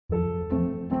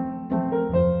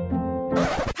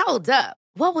Hold up.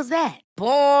 What was that?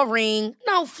 Boring.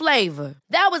 No flavor.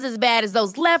 That was as bad as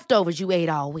those leftovers you ate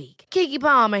all week. Keke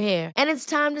Palmer here. And it's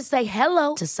time to say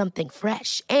hello to something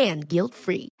fresh and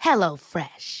guilt-free. Hello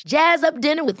Fresh. Jazz up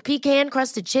dinner with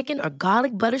pecan-crusted chicken or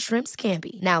garlic butter shrimp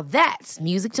scampi. Now that's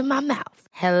music to my mouth.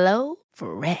 Hello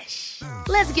Fresh.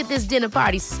 Let's get this dinner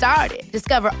party started.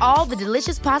 Discover all the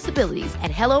delicious possibilities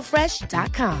at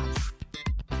hellofresh.com.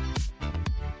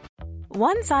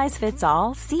 One size fits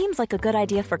all seems like a good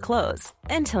idea for clothes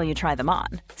until you try them on.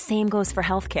 Same goes for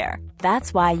healthcare.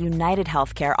 That's why United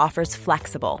Healthcare offers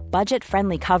flexible,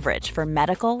 budget-friendly coverage for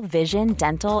medical, vision,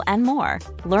 dental, and more.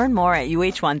 Learn more at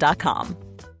uh1.com.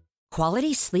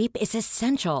 Quality sleep is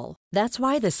essential. That's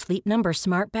why the Sleep Number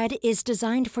Smart Bed is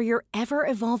designed for your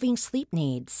ever-evolving sleep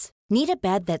needs. Need a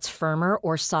bed that's firmer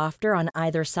or softer on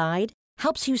either side?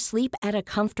 Helps you sleep at a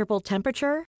comfortable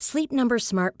temperature? Sleep Number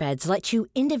Smart Beds let you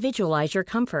individualize your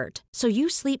comfort, so you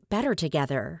sleep better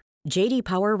together. J.D.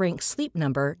 Power ranks Sleep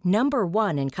Number number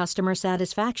 1 in customer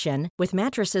satisfaction with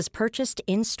mattresses purchased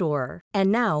in-store.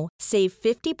 And now, save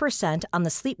 50% on the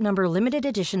Sleep Number Limited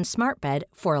Edition Smart Bed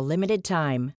for a limited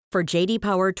time. For J.D.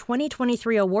 Power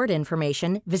 2023 award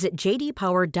information, visit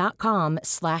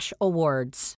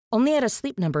jdpower.com/awards. Only at a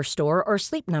Sleep Number store or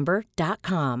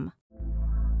sleepnumber.com.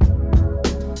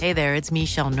 Hey there, it's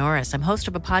Nichelle Norris. I'm host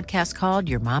of a podcast called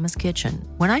Your Mama's Kitchen.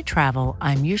 When I travel,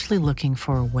 I'm usually looking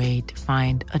for a way to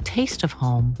find a taste of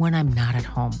home when I'm not at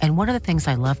home. And one of the things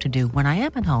I love to do when I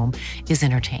am at home is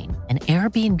entertain. And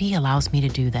Airbnb allows me to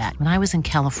do that. When I was in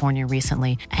California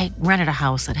recently, I rented a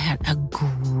house that had a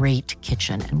great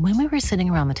kitchen. And when we were sitting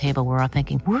around the table, we're all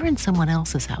thinking, we're in someone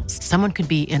else's house. Someone could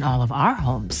be in all of our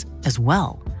homes as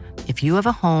well. If you have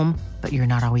a home, but you're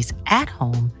not always at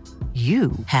home,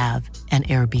 you have an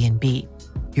Airbnb.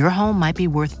 Your home might be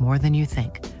worth more than you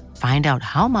think. Find out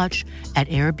how much at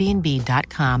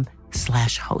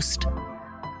airbnb.com/host.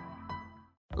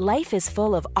 Life is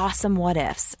full of awesome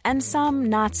what-ifs, and some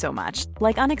not so much,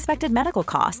 like unexpected medical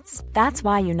costs. That's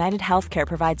why United Healthcare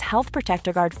provides Health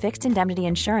Protector Guard fixed indemnity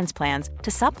insurance plans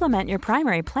to supplement your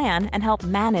primary plan and help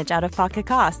manage out-of-pocket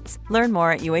costs. Learn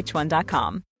more at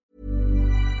uh1.com.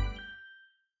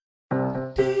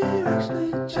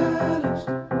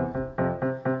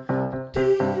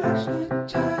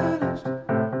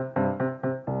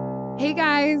 Hey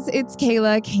guys, it's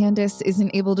Kayla. Candace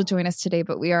isn't able to join us today,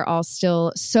 but we are all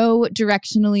still so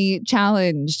directionally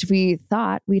challenged. We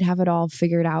thought we'd have it all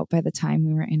figured out by the time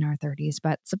we were in our 30s,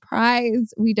 but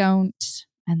surprise, we don't.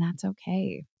 And that's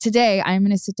okay. Today, I'm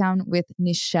going to sit down with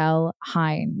Nichelle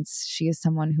Hines. She is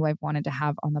someone who I've wanted to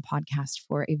have on the podcast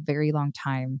for a very long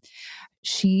time.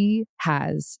 She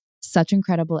has such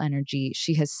incredible energy.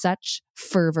 She has such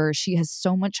fervor. She has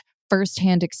so much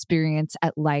firsthand experience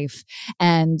at life.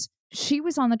 And she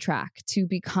was on the track to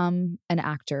become an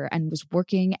actor and was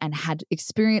working and had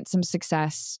experienced some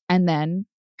success. And then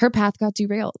her path got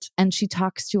derailed. And she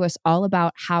talks to us all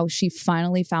about how she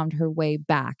finally found her way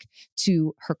back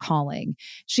to her calling.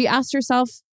 She asked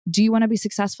herself, do you want to be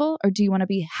successful or do you want to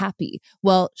be happy?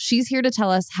 Well, she's here to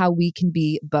tell us how we can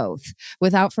be both.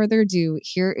 Without further ado,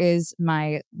 here is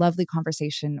my lovely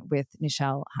conversation with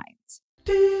Nichelle Hines.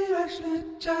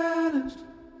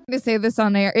 To say this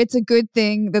on air, it's a good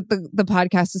thing that the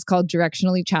podcast is called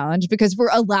Directionally Challenged because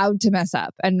we're allowed to mess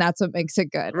up, and that's what makes it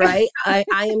good. Right? I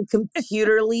am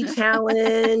computerly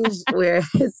challenged,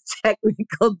 whereas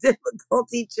technical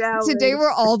difficulty challenged. Today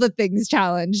we're all the things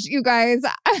challenged. You guys,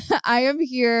 I am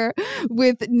here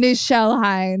with Nichelle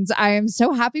Hines. I am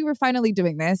so happy we're finally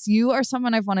doing this. You are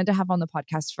someone I've wanted to have on the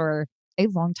podcast for a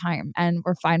long time, and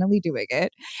we're finally doing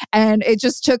it. And it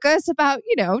just took us about,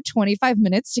 25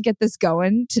 minutes to get this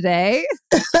going today.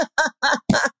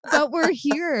 But we're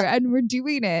here and we're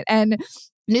doing it. And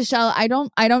Nichelle, I'm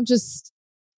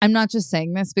not just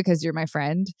saying this because you're my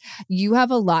friend. You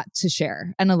have a lot to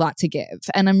share and a lot to give.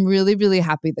 And I'm really, really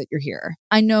happy that you're here.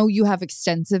 I know you have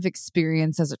extensive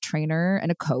experience as a trainer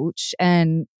and a coach.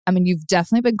 And I mean, you've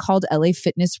definitely been called LA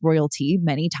fitness royalty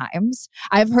many times.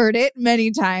 I've heard it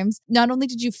many times. Not only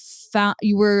did you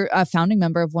were a founding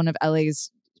member of one of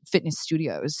LA's fitness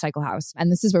studios, Cycle House.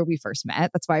 And this is where we first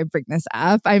met. That's why I bring this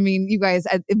up. I mean, you guys,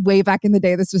 way back in the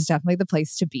day, this was definitely the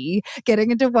place to be. Getting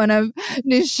into one of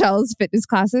Nichelle's fitness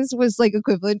classes was like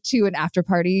equivalent to an after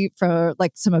party for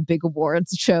like some big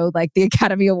awards show, like the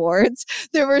Academy Awards.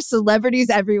 There were celebrities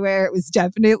everywhere. It was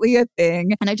definitely a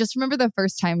thing. And I just remember the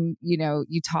first time,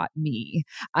 you taught me,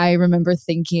 I remember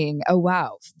thinking, oh,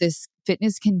 wow, this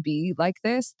fitness can be like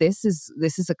this. This is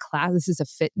a class. This is a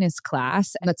fitness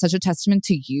class. And that's such a testament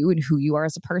to you and who you are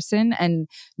as a person. And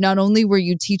not only were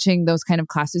you teaching those kind of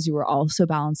classes, you were also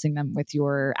balancing them with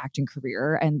your acting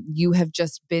career. And you have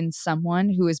just been someone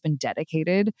who has been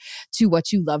dedicated to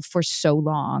what you love for so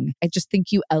long. I just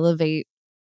think you elevate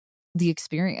the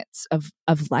experience of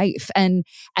life. And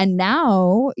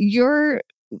now you're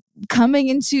becoming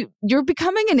an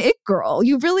it girl.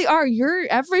 You really are. You're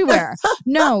everywhere.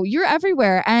 No, you're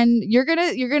everywhere. And you're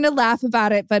gonna laugh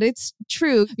about it, but it's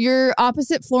true. You're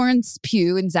opposite Florence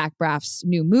Pugh in Zach Braff's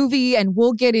new movie, and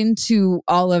we'll get into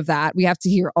all of that. We have to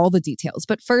hear all the details.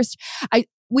 But first,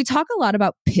 we talk a lot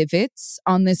about pivots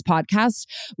on this podcast.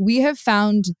 We have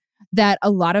found that a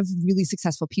lot of really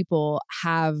successful people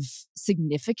have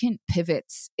significant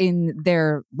pivots in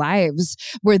their lives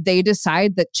where they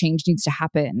decide that change needs to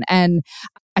happen. And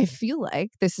I feel like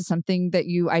this is something that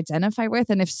you identify with.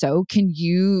 And if so, can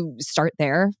you start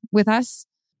there with us?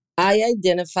 I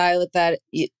identify with that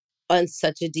on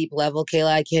such a deep level,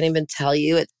 Kayla. I can't even tell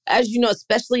you it. As you know,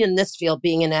 especially in this field,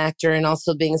 being an actor and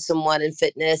also being someone in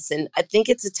fitness. And I think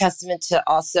it's a testament to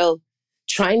also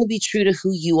trying to be true to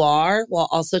who you are while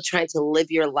also trying to live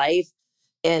your life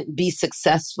and be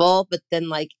successful. But then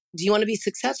do you want to be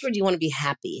successful or do you want to be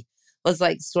happy? Was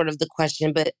sort of the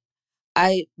question. But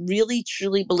I really,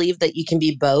 truly believe that you can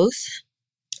be both.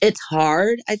 It's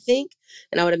hard, I think.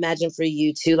 And I would imagine for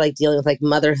you too, dealing with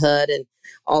motherhood and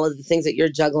all of the things that you're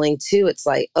juggling too. It's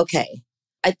okay,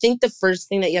 I think the first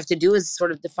thing that you have to do is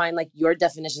sort of define your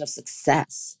definition of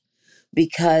success,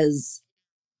 because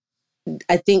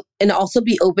I think, and also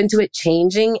be open to it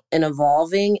changing and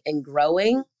evolving and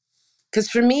growing. Because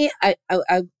for me, I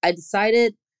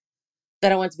decided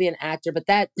that I wanted to be an actor, but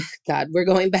that, God, we're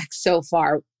going back so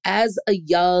far. As a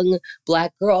young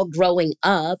Black girl growing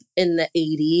up in the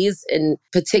 80s, and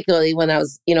particularly when I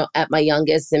was, at my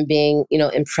youngest and being,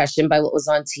 impressioned by what was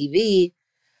on TV,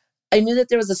 I knew that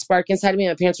there was a spark inside of me.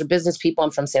 My parents were business people.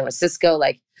 I'm from San Francisco.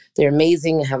 They're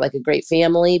amazing, have a great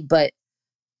family, but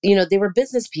they were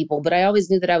business people, but I always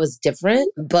knew that I was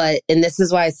different. And this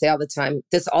is why I say all the time,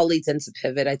 this all leads into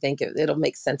pivot. I think it'll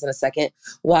make sense in a second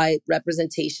why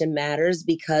representation matters.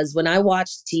 Because when I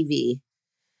watched TV,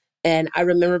 and I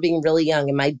remember being really young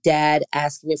and my dad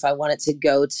asked me if I wanted to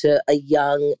go to a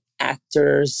young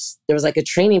actors, there was a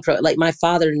training program, my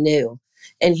father knew,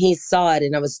 and he saw it,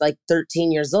 and I was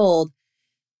 13 years old.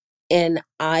 And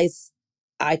I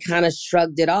kind of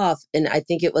shrugged it off. And I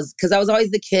think it was because I was always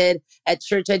the kid at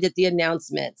church. I did the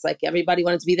announcements. Everybody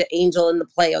wanted to be the angel in the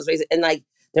play. I was raised, and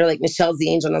they're Nichelle's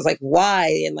the angel. And I was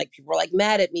why? And people were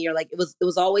mad at me, or it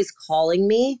was always calling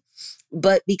me.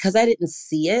 But because I didn't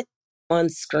see it on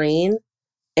screen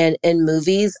and in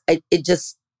movies,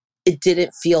 it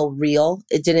didn't feel real.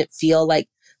 It didn't feel like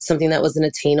something that was an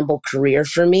attainable career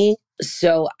for me.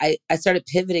 So I started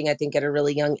pivoting, I think, at a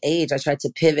really young age. I tried to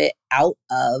pivot out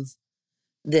of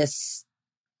this.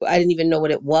 I didn't even know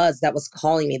what it was that was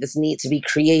calling me, this need to be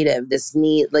creative, this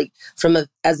need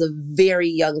as a very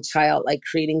young child,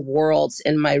 creating worlds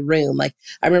in my room. I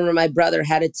remember my brother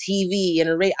had a TV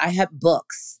and I had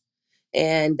books,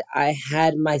 and I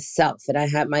had myself, and I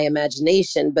had my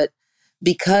imagination. But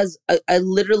because I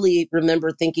literally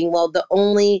remember thinking, well, the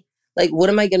only, what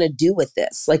am I going to do with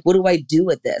this? What do I do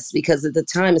with this? Because at the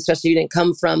time, especially, you didn't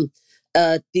come from,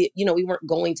 we weren't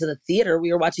going to the theater.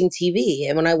 We were watching TV.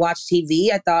 And when I watched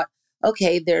TV, I thought,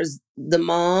 okay, there's the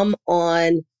mom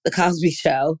on The Cosby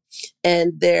Show,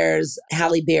 and there's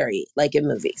Halle Berry, in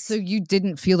movies. So you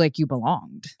didn't feel like you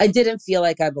belonged? I didn't feel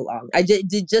like I belonged. I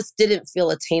just didn't feel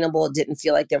attainable. It didn't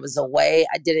feel like there was a way.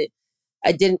 I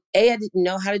didn't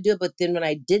know how to do it. But then when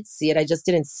I did see it, I just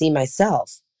didn't see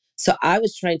myself. So I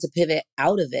was trying to pivot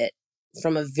out of it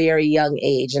from a very young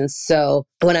age. And so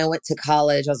when I went to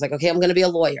college, I was okay, I'm going to be a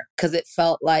lawyer, because it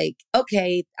felt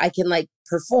okay, I can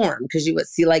perform, because you would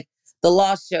see the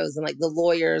law shows, and the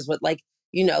lawyers would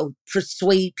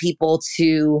persuade people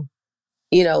to,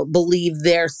 believe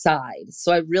their side.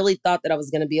 So I really thought that I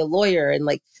was going to be a lawyer, and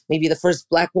maybe the first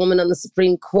Black woman on the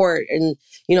Supreme Court, and,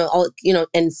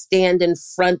 and stand in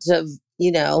front of,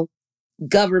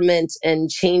 government and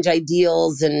change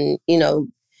ideals, and,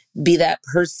 be that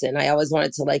person. I always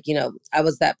wanted to I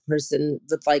was that person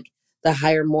with the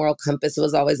higher moral compass. It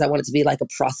was always, I wanted to be a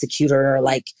prosecutor,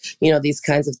 or these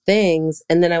kinds of things.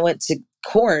 And then I went to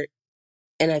court,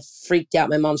 and I freaked out.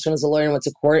 My mom's friend was a lawyer and went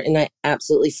to court, and I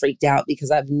absolutely freaked out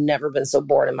because I've never been so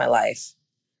bored in my life.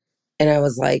 And I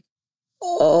was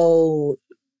oh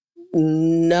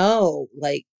no,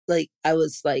 I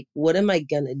was what am I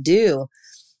gonna do?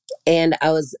 And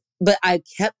but I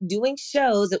kept doing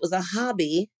shows. It was a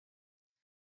hobby.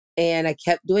 And I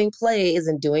kept doing plays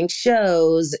and doing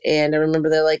shows. And I remember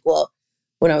they're like, well,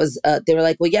 when I was, they were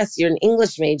like, well, yes, you're an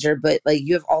English major, but like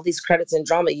you have all these credits in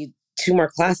drama, you 2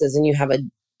 more classes and you have a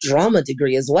drama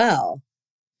degree as well.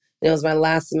 And it was my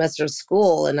last semester of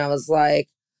school. And I was like,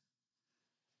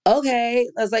 okay.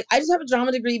 I was like, I just have a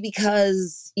drama degree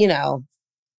because,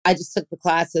 I just took the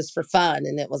classes for fun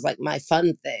and it was like my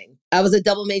fun thing. I was a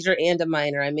double major and a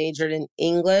minor. I majored in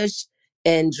English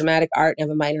and dramatic art and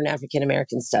have a minor in African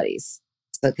American studies.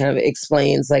 So it kind of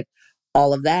explains like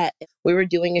all of that. We were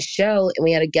doing a show and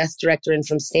we had a guest director in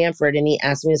from Stanford and he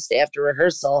asked me to stay after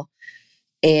rehearsal.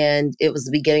 And it was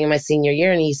the beginning of my senior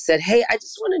year. And he said, hey, I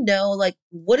just want to know, like,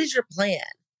 what is your plan?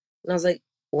 And I was like,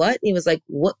 what? And he was like,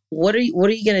 what are you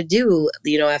going to do,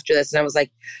 after this? And I was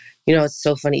like, it's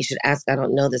so funny. You should ask. I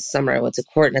don't know. This summer I went to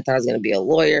court and I thought I was going to be a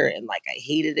lawyer and like I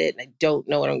hated it and I don't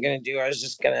know what I'm going to do. I was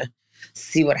just going to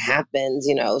see what happens,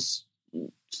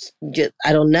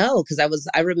 I don't know. Because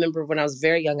I remember when I was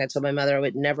very young, I told my mother I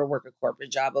would never work a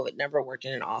corporate job. I would never work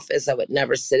in an office. I would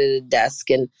never sit at a desk.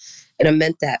 And I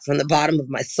meant that from the bottom of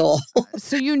my soul.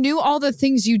 So you knew all the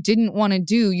things you didn't want to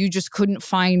do. You just couldn't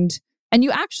find, and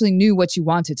you actually knew what you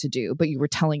wanted to do, but you were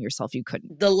telling yourself you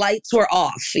couldn't. The lights were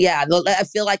off. Yeah. I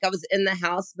feel like I was in the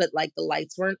house, but like the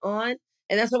lights weren't on.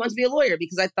 And that's why I wanted to be a lawyer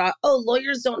because I thought,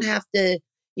 lawyers don't have to,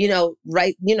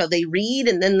 write, they read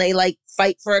and then they like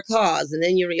fight for a cause. And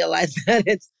then you realize that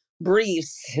it's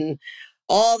briefs and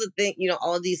all the thing,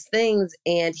 all of these things.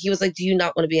 And he was like, do you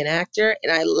not want to be an actor?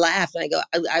 And I laughed and I go,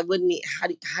 I wouldn't, how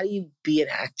do you be an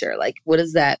actor? Like, what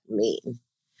does that mean?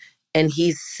 And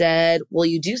he said, well,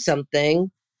 you do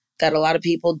something that a lot of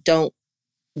people don't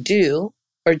do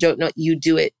or don't know. You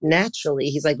do it naturally.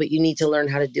 He's like, but you need to learn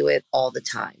how to do it all the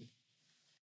time.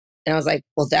 And I was like,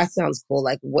 well, that sounds cool.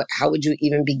 Like, how would you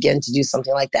even begin to do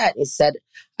something like that? And he said,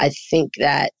 I think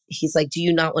that he's like, do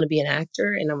you not want to be an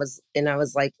actor? And I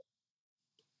was like,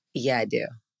 yeah, I do.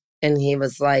 And he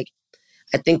was like,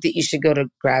 I think that you should go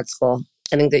to grad school.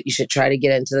 I think that you should try to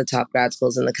get into the top grad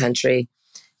schools in the country.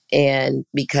 And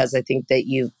because I think that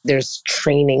there's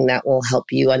training that will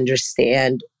help you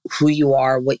understand who you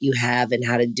are, what you have, and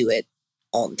how to do it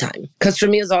all the time. Because for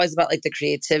me, it was always about like the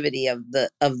creativity of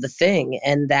the thing.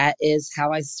 And that is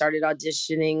how I started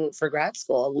auditioning for grad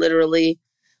school. I literally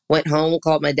went home,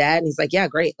 called my dad, and he's like, yeah,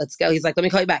 great, let's go. He's like, let me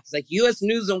call you back. He's like, U.S.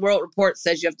 News and World Report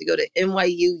says you have to go to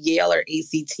NYU, Yale, or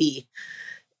ACT.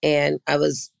 And I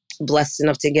was blessed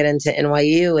enough to get into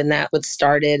NYU, and that what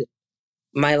started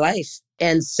my life.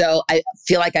 And so I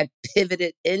feel like I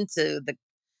pivoted into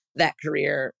that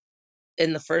career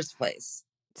in the first place.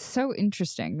 So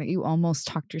interesting that you almost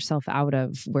talked yourself out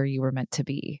of where you were meant to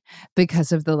be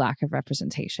because of the lack of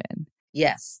representation.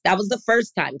 Yes, that was the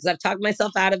first time because I've talked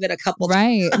myself out of it a couple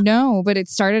times. Right. No, but it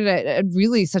started at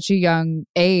really such a young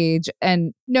age.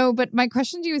 And no, but my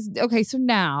question to you is, okay, so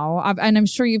now, and I'm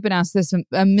sure you've been asked this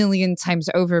a million times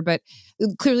over, but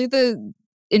clearly the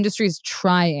industry is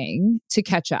trying to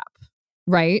catch up,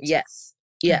 right? Yes.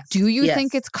 Yes. Do you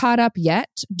think it's caught up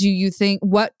yet? Do you think,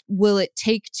 what will it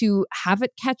take to have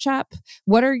it catch up?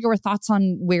 What are your thoughts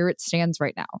on where it stands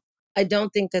right now? I don't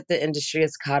think that the industry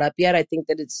is caught up yet. I think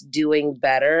that it's doing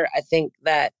better. I think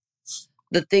that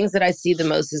the things that I see the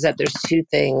most is that there's 2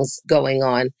 things going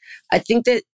on. I think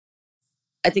that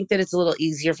it's a little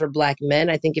easier for Black men.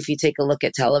 I think if you take a look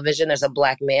at television, there's a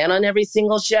Black man on every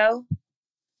single show.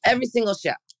 Every single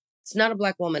show. It's not a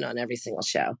Black woman on every single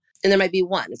show. And there might be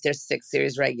one if there's 6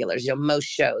 series regulars, most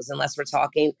shows, unless we're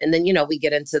talking. And then, we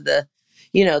get into the,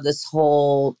 this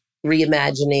whole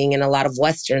reimagining and a lot of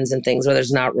Westerns and things where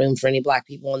there's not room for any Black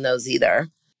people in those either,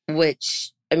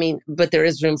 which, but there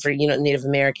is room for, Native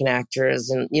American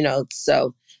actors. And,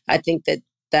 so I think that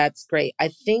that's great. I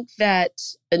think that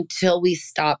until we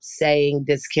stop saying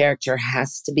this character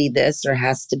has to be this or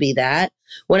has to be that,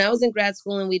 when I was in grad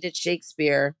school and we did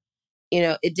Shakespeare,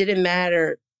 it didn't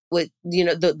matter what,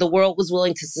 the world was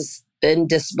willing to suspend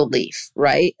disbelief,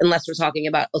 right? Unless we're talking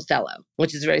about Othello,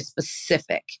 which is very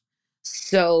specific.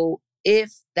 So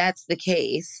if that's the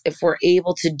case, if we're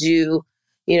able to do,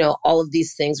 all of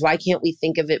these things, why can't we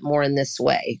think of it more in this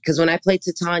way? Because when I played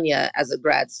Titania as a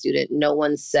grad student, no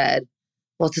one said,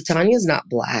 well, Titania's not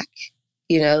Black.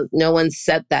 No one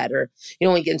said that. Or,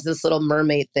 we get into this Little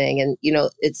Mermaid thing and,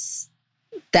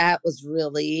 that was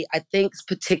really, I think,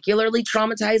 particularly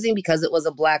traumatizing because it was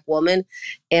a Black woman.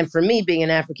 And for me, being an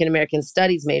African-American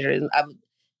studies major,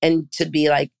 and to be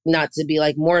like, not to be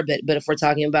like morbid, but if we're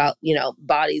talking about,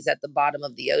 bodies at the bottom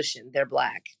of the ocean, they're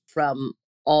Black from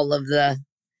all of the,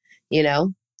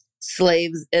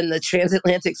 slaves in the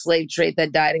transatlantic slave trade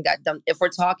that died and got dumped. If we're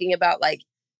talking about like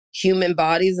human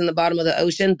bodies in the bottom of the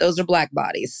ocean, those are Black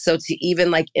bodies. So to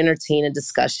even like entertain a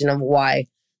discussion of why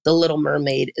the Little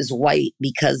Mermaid is white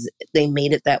because they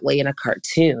made it that way in a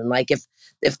cartoon, like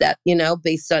if that,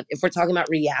 based on, if we're talking about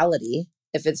reality,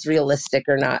 if it's realistic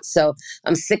or not. So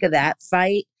I'm sick of that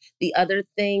fight. The other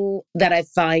thing that I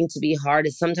find to be hard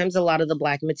is sometimes a lot of the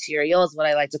Black material is what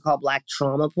I like to call Black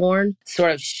trauma porn,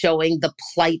 sort of showing the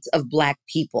plight of Black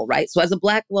people, right? So as a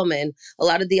Black woman, a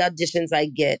lot of the auditions I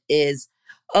get is,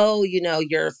 oh,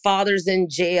 your father's in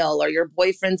jail or your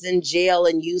boyfriend's in jail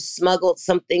and you smuggled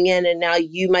something in and now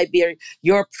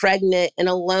you're pregnant and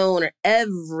alone, or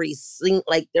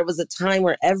like there was a time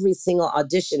where every single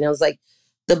audition, it was like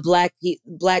the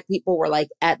Black people were like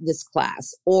at this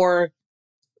class, or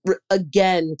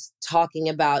again, talking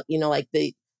about, like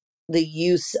the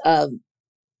use of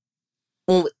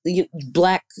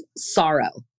Black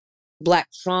sorrow, Black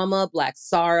trauma, Black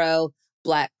sorrow,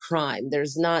 Black crime.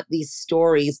 There's not these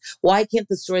stories. Why can't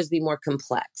the stories be more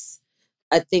complex?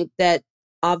 I think that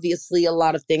obviously a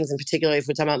lot of things, in particular, if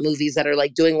we're talking about movies that are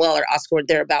like doing well or Oscar,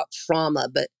 they're about trauma,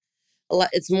 but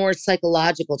it's more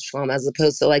psychological trauma as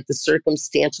opposed to like the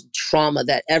circumstantial trauma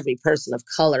that every person of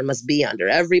color must be under.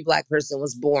 Every Black person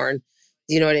was born,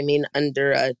 you know what I mean,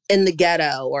 under in the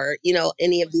ghetto or,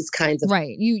 any of these kinds of...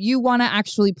 Right. You want to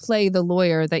actually play the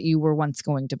lawyer that you were once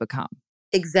going to become.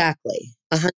 Exactly.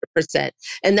 100%.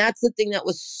 And that's the thing that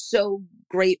was so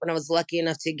great when I was lucky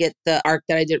enough to get the arc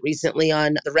that I did recently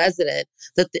on The Resident,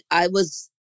 that I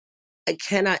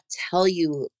cannot tell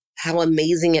you how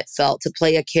amazing it felt to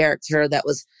play a character that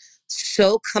was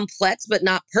so complex, but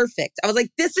not perfect. I was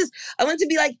like, I want to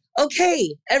be like,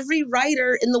 okay, every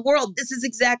writer in the world, this is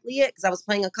exactly it. Because I was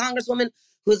playing a congresswoman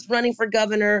who was running for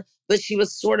governor, but she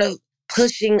was sort of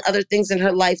pushing other things in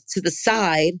her life to the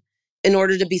side in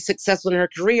order to be successful in her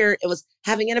career. It was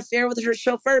having an affair with her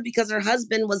chauffeur because her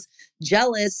husband was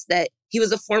jealous that he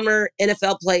was a former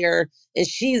NFL player and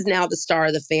she's now the star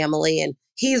of the family and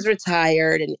he's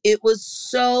retired. And it was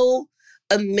so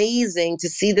amazing to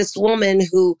see this woman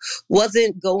who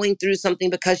wasn't going through something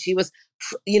because she was,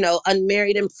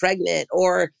 unmarried and pregnant,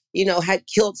 or, had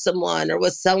killed someone, or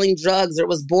was selling drugs, or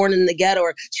was born in the ghetto,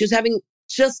 or she was having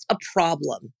just a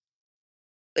problem.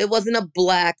 It wasn't a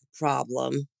Black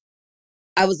problem.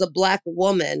 I was a Black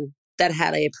woman that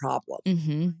had a problem.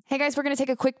 Mm-hmm. Hey guys, we're going to take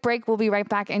a quick break. We'll be right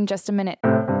back in just a minute.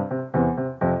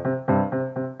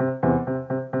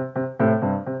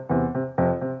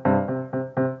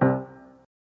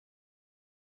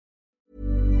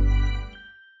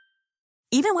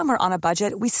 Even when we're on a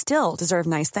budget, we still deserve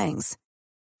nice things.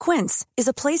 Quince is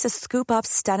a place to scoop up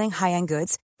stunning high-end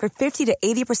goods for 50 to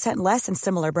 80% less than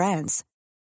similar brands.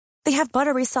 They have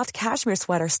buttery soft cashmere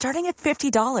sweaters starting at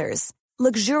 $50,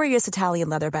 luxurious Italian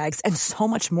leather bags, and so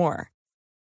much more.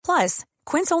 Plus,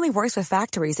 Quince only works with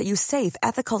factories that use safe,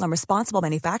 ethical, and responsible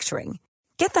manufacturing.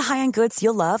 Get the high-end goods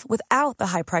you'll love without the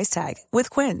high price tag with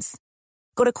Quince.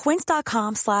 Go to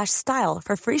quince.com/style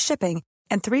for free shipping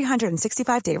and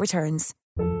 365-day returns.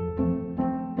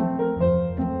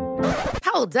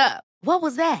 Hold up. What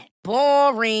was that?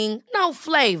 Boring. No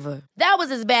flavor. That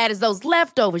was as bad as those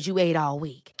leftovers you ate all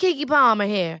week. Keke Palmer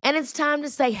here, and it's time to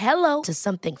say hello to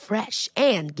something fresh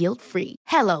and guilt-free.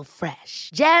 Hello Fresh.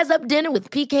 Jazz up dinner with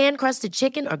pecan-crusted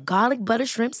chicken or garlic butter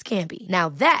shrimp scampi. Now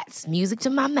that's music to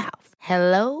my mouth.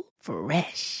 Hello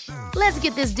Fresh. Let's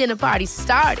get this dinner party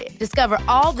started. Discover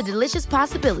all the delicious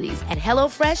possibilities at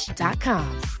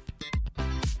hellofresh.com.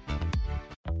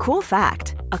 Cool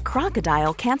fact, a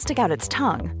crocodile can't stick out its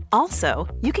tongue. Also,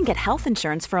 you can get health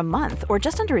insurance for a month or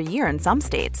just under a year in some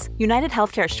states. United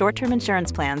Healthcare short-term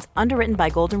insurance plans, underwritten by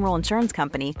Golden Rule Insurance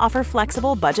Company, offer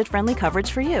flexible, budget-friendly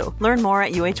coverage for you. Learn more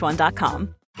at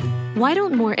UH1.com. Why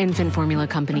don't more infant formula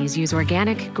companies use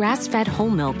organic, grass-fed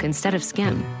whole milk instead of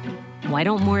skim? Why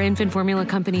don't more infant formula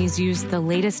companies use the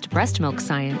latest breast milk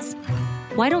science?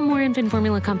 Why don't more infant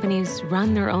formula companies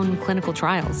run their own clinical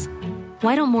trials?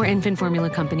 Why don't more infant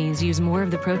formula companies use more of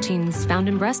the proteins found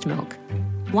in breast milk?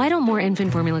 Why don't more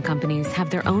infant formula companies have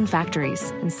their own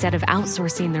factories instead of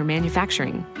outsourcing their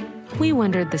manufacturing? We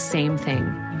wondered the same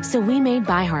thing. So we made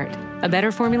ByHeart, a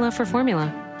better formula for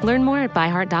formula. Learn more at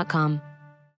byheart.com.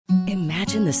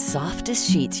 Imagine the softest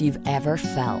sheets you've ever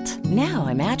felt. Now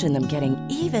imagine them getting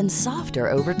even softer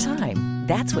over time.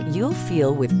 That's what you'll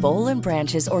feel with Bowl and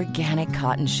Branch's organic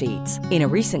cotton sheets. In a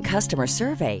recent customer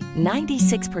survey,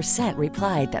 96%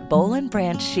 replied that Bowl and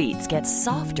Branch sheets get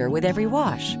softer with every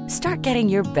wash. Start getting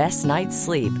your best night's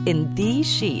sleep in these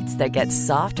sheets that get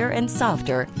softer and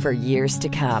softer for years to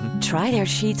come. Try their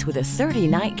sheets with a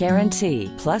 30-night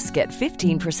guarantee. Plus, get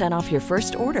 15% off your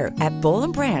first order at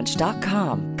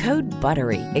bowlandbranch.com. Code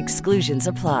BUTTERY. Exclusions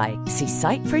apply. See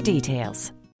site for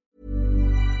details.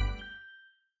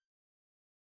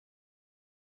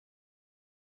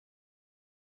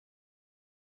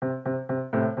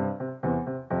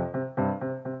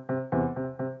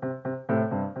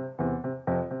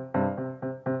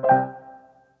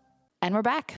 And we're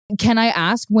back. Can I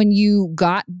ask, when you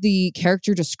got the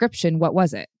character description, what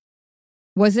was it?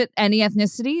 Was it any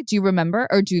ethnicity? Do you remember,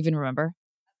 or do you even remember?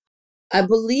 I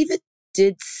believe it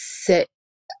did say,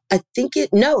 I think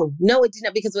no, it did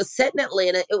not, because it was set in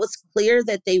Atlanta. It was clear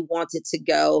that they wanted to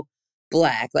go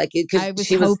Black. I was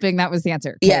hoping that was the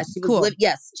answer. Okay,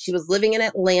 yeah, she was living in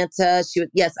Atlanta.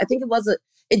 I think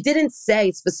it didn't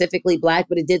say specifically Black,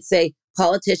 but it did say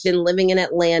politician living in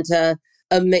Atlanta,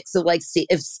 a mix of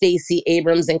if Stacey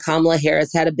Abrams and Kamala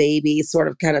Harris had a baby, sort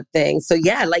of kind of thing. So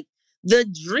yeah, the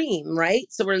dream, right?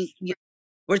 So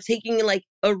we're taking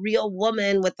a real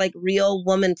woman with real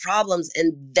woman problems,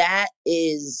 and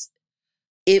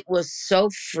it was so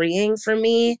freeing for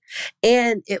me.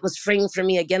 And it was freeing for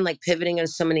me, again, pivoting on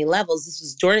so many levels. This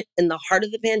was in the heart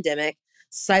of the pandemic.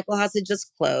 Cycle House had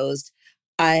just closed.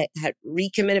 I had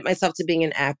recommitted myself to being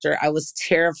an actor. I was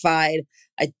terrified.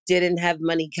 I didn't have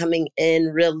money coming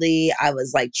in, really. I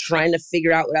was trying to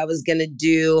figure out what I was going to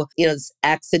do. It's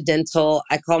accidental.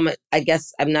 I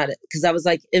guess I'm not, because I was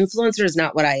influencer is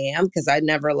not what I am, because I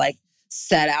never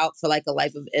set out for a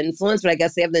life of influence. But I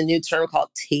guess they have the new term called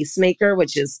tastemaker,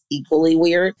 which is equally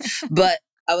weird. But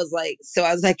I was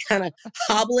kind of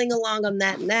hobbling along on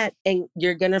that net, and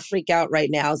you're going to freak out right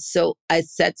now. So I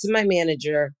said to my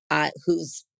manager,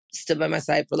 who's stood by my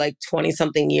side for 20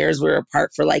 something years. We were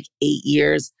apart for 8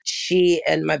 years. She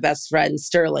and my best friend,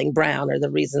 Sterling Brown, are the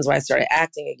reasons why I started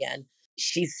acting again.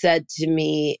 She said to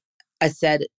me, I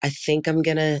think I'm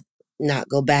going to not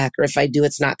go back, or if I do,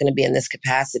 it's not going to be in this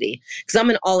capacity, because I'm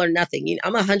an all or nothing.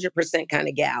 I'm 100% kind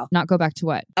of gal. Not go back to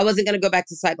what? I wasn't going to go back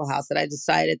to Cycle House. That I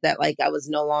decided that I was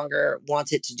no longer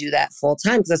wanted to do that full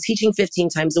time, because I was teaching 15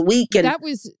 times a week. And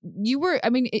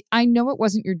I know it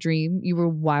wasn't your dream. You were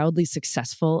wildly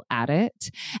successful at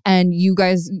it, and you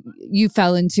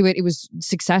fell into it. It was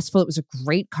successful. It was a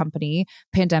great company.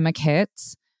 Pandemic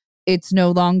hits. It's no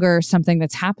longer something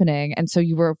that's happening. And so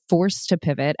you were forced to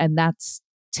pivot, and that's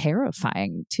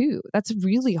terrifying too. That's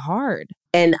really hard.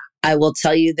 And I will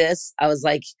tell you this, I was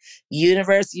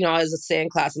universe, I was just saying in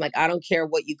class, I'm I don't care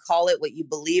what you call it, what you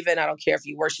believe in. I don't care if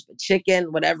you worship a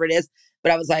chicken, whatever it is.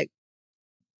 But I was I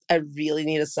really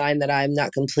need a sign that I'm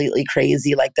not completely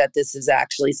crazy, that this is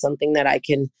actually something that I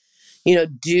can,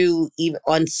 do even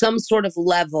on some sort of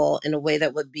level in a way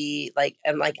that would be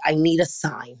and I need a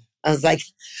sign. I was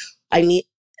I need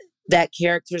that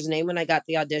character's name when I got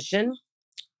the audition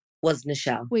was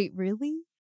Nichelle. Wait, really?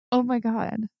 Oh my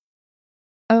God.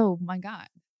 Oh my God.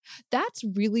 That's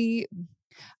really,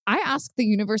 I ask the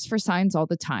universe for signs all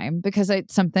the time, because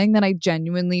it's something that I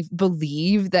genuinely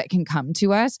believe that can come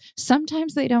to us.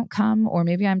 Sometimes they don't come, or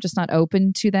maybe I'm just not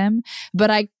open to them,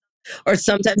 or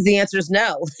sometimes the answer is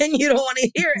no, and you don't want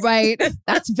to hear it. Right.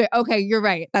 Okay. You're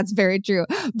right. That's very true.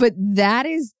 But that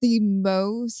is the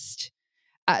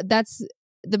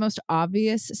most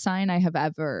obvious sign I have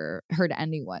ever heard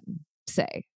anyone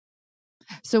say.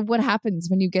 So what happens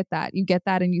when you get that? You get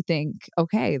that and you think,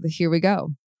 okay, here we go.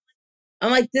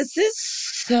 I'm this is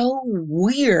so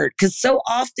weird, because so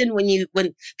often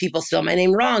when people spell my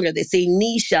name wrong, or they say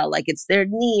Nichelle, it's their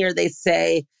knee, or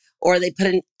they put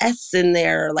an S in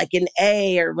there, or an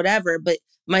A or whatever. But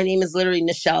my name is literally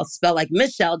Nichelle, spelled like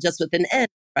Michelle, just with an N in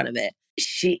front of it.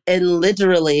 And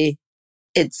literally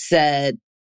it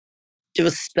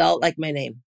was spelled like my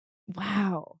name.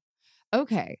 Wow.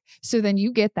 Okay. So then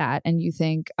you get that and you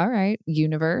think, all right,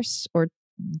 universe or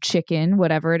chicken,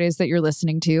 whatever it is that you're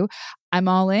listening to, I'm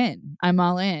all in.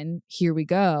 Here we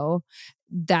go.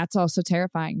 That's also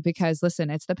terrifying, because listen,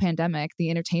 it's the pandemic. The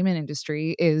entertainment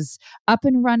industry is up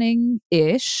and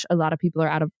running-ish. A lot of people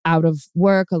are out of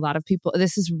work. A lot of people,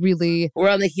 we're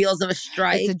on the heels of a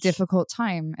strike. It's a difficult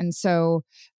time. And so,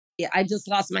 yeah, I just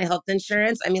lost my health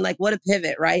insurance. What a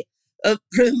pivot, right? A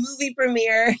movie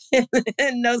premiere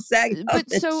and no SAG.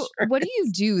 But so what do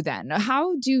you do then?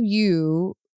 How do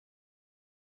you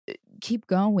keep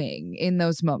going in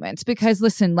those moments? Because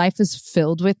listen, life is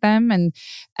filled with them,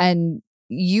 and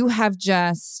you have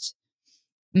just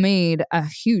made a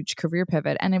huge career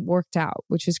pivot and it worked out,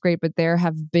 which is great. But there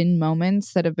have been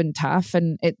moments that have been tough.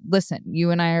 And listen,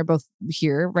 you and I are both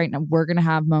here right now. We're going to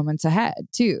have moments ahead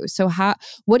too. So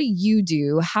what do you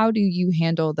do? How do you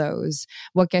handle those?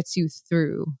 What gets you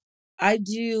through? I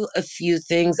do a few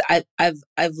things.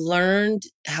 I've learned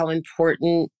how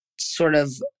important sort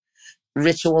of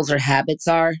rituals or habits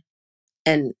are,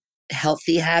 and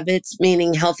healthy habits,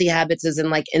 meaning healthy habits is in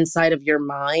like inside of your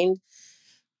mind.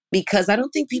 Because I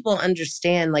don't think people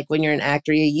understand, like when you're an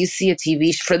actor, you see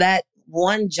a for that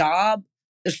one job,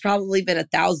 there's probably been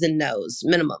 1,000 no's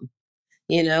minimum,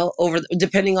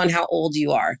 depending on how old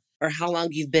you are or how long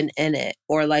you've been in it.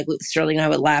 Or like Sterling and I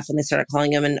would laugh when they started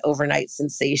calling him an overnight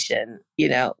sensation,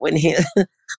 when he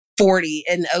 40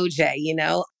 and OJ,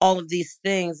 all of these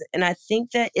things. And I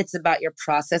think that it's about your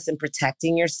process and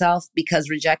protecting yourself, because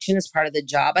rejection is part of the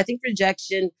job. I think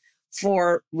rejection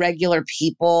for regular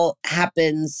people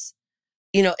happens,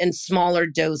 in smaller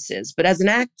doses. But as an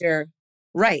actor,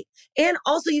 right. And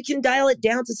also you can dial it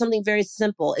down to something very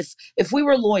simple. If we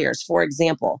were lawyers, for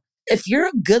example, if you're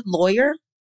a good lawyer,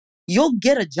 you'll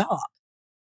get a job.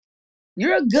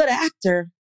 You're a good actor,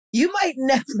 you might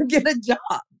never get a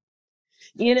job.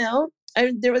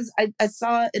 I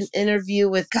saw an interview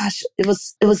with, it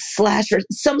was Slash or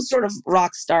some sort of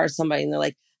rock star or somebody, and they're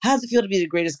like, how does it feel to be the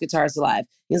greatest guitarist alive?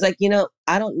 He's like,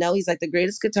 I don't know. He's like, the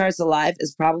greatest guitarist alive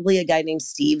is probably a guy named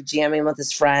Steve jamming with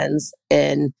his friends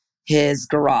in his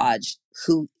garage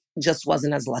who just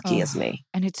wasn't as lucky as me.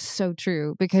 And it's so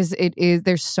true, because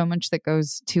there's so much that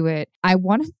goes to it. I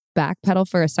want to backpedal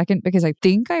for a second, because I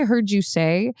think I heard you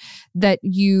say that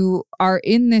you are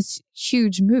in this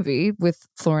huge movie with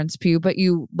Florence Pugh, but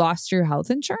you lost your health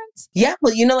insurance? Yeah,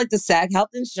 well, like the SAG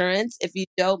health insurance, if you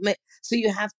don't make, so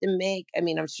you have to make,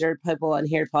 I'm sure people on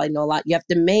here probably know a lot. You have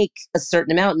to make a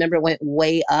certain amount. Remember, it went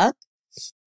way up.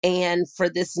 And for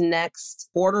this next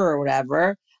quarter or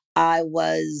whatever, I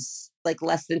was like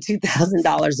less than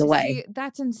 $2,000 away. See,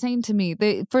 that's insane to me.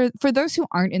 For those who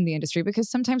aren't in the industry, because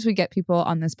sometimes we get people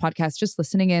on this podcast just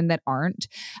listening in that aren't.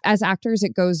 As actors,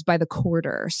 it goes by the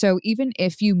quarter. So even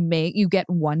if you get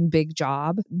one big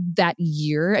job that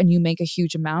year and you make a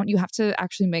huge amount, you have to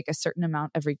actually make a certain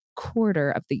amount every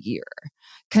quarter of the year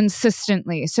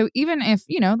consistently. So even if,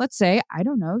 let's say, I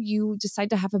don't know, you decide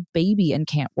to have a baby and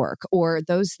can't work, or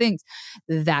those things,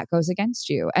 that goes against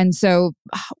you. And so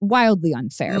wildly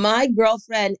unfair. My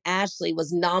girlfriend Ashley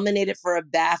was nominated for a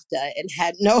BAFTA and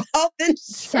had no health insurance.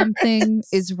 Something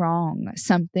is wrong.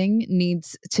 Something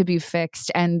needs to be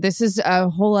fixed. And this is a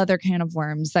whole other can of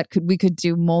worms that we could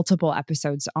do multiple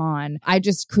episodes on. I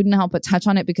just couldn't help but touch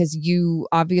on it because you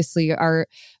obviously are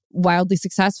wildly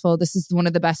successful. This is one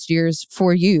of the best years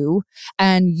for you,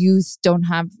 and you don't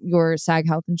have your SAG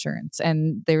health insurance,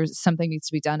 and there's something needs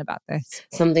to be done about this.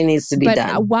 Something needs to be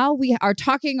done. But while we are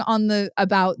talking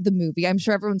about the movie, I'm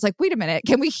sure everyone's like, wait a minute,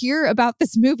 can we hear about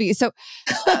this movie? So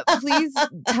please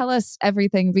tell us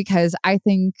everything, because I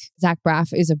think Zach Braff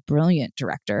is a brilliant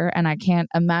director and I can't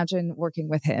imagine working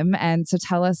with him. And so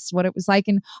tell us what it was like.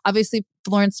 And obviously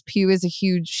Florence Pugh is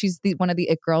she's one of the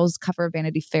It Girls, cover of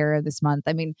Vanity Fair this month.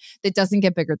 It doesn't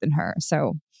get bigger than her.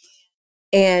 So,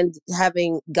 and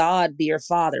having God be your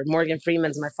father. Morgan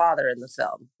Freeman's my father in the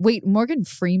film. Wait, Morgan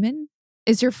Freeman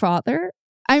is your father?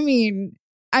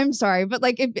 I'm sorry, but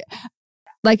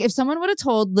if someone would have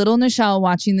told little Nichelle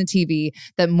watching the TV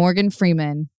that Morgan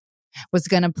Freeman was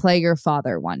going to play your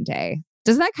father one day,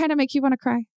 does that kind of make you want to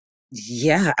cry?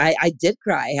 Yeah, I did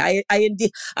cry. I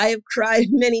have cried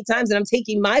many times, and I'm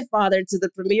taking my father to the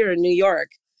premiere in New York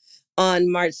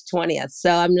on March 20th. So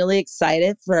I'm really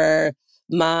excited for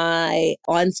my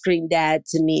on-screen dad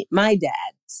to meet my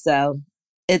dad. So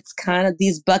it's kind of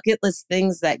these bucket list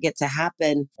things that get to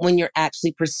happen when you're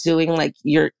actually pursuing like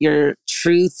your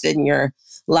truth in your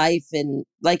life. And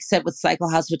like I said, with Cycle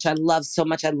House, which I love so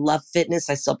much, I love fitness.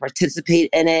 I still participate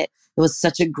in it. It was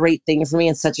such a great thing for me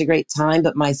and such a great time.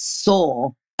 But my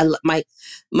soul, I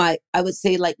would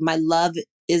say like my love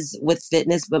is with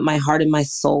fitness, but my heart and my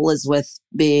soul is with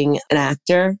being an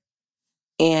actor.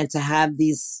 And to have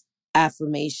these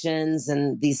affirmations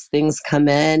and these things come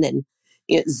in, and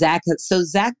Zach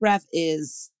Braff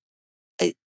is,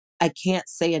 I can't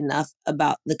say enough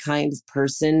about the kind of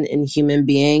person and human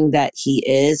being that he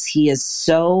is. He is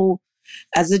so,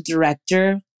 as a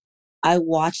director, I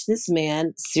watch this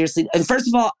man seriously. And first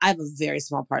of all, I have a very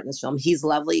small part in this film. He's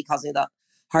lovely. He calls me the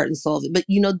heart and soul of it. But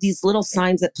these little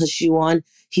signs that push you on.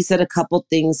 He said a couple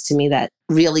things to me that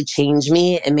really changed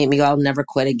me and made me go, I'll never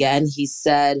quit again. He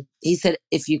said,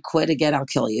 if you quit again, I'll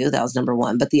kill you. That was number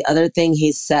one. But the other thing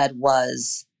he said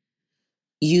was,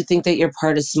 you think that your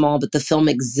part is small, but the film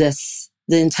exists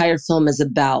the entire film is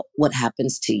about what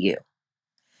happens to you.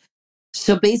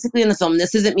 So basically in the film,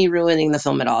 this isn't me ruining the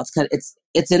film at all.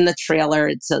 It's in the trailer.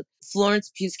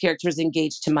 Florence Pugh's character is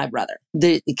engaged to my brother.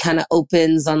 It kind of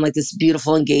opens on like this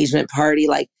beautiful engagement party,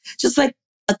 like just like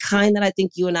a kind that I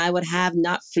think you and I would have,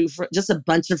 not through for just a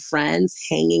bunch of friends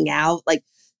hanging out. Like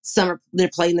they're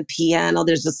playing the piano.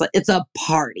 There's just like, it's a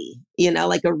party,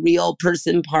 like a real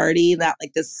person party, not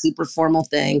like this super formal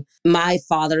thing. My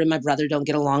father and my brother don't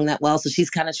get along that well. So she's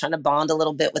kind of trying to bond a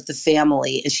little bit with the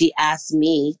family. And she asked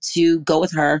me to go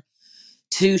with her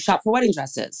to shop for wedding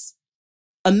dresses.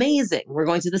 Amazing. We're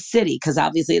going to the city because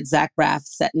obviously it's Zach Braff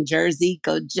set in Jersey.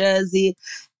 Go Jersey.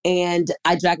 And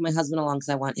I drag my husband along because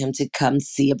I want him to come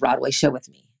see a Broadway show with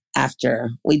me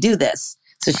after we do this.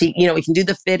 So she, we can do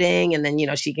the fitting and then,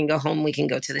 she can go home. We can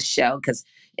go to the show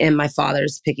and my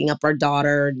father's picking up our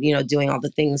daughter, doing all the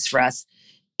things for us.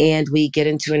 And we get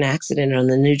into an accident on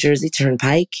the New Jersey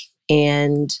Turnpike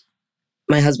and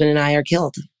my husband and I are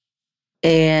killed.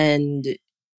 And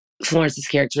Florence's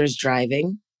character is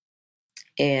driving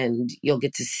and you'll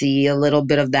get to see a little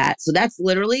bit of that. So that's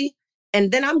literally,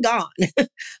 and then I'm gone.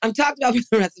 I'm talking about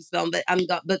the rest of the film, but I'm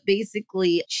gone. But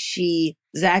basically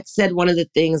Zach said one of the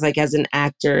things, like as an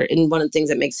actor, and one of the things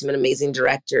that makes him an amazing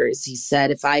director is he said,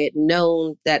 if I had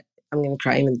known that, I'm going to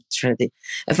cry, I'm trying to think.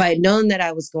 If I had known that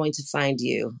I was going to find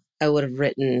you, I would have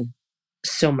written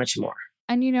so much more.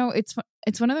 And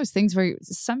it's one of those things where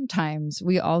sometimes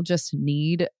we all just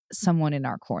need someone in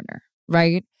our corner,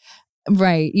 right?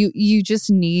 Right. You just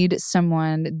need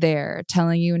someone there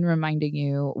telling you and reminding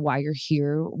you why you're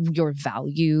here, your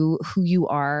value, who you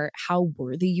are, how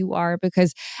worthy you are,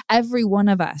 because every one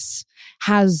of us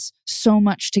has so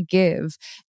much to give.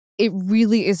 It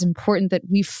really is important that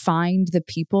we find the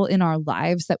people in our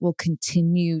lives that will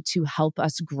continue to help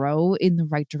us grow in the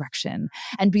right direction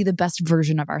and be the best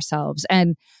version of ourselves.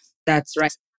 And that's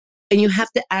right. And you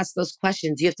have to ask those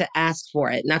questions. You have to ask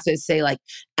for it. Not to say like,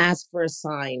 ask for a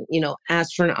sign,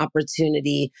 ask for an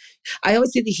opportunity. I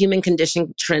always say the human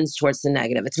condition trends towards the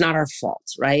negative. It's not our fault,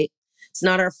 right? It's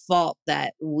not our fault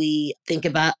that we think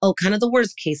about, kind of the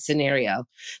worst case scenario.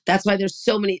 That's why there's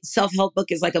so many, self-help book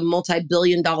is like a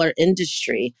multi-billion-dollar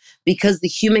industry because the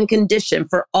human condition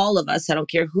for all of us, I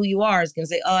don't care who you are, is going to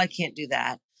say, I can't do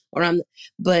that.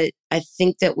 But I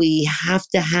think that we have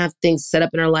to have things set up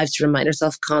in our lives to remind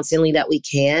ourselves constantly that we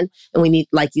can. And we need,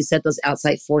 like you said, those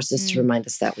outside forces to remind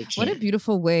us that we can. What a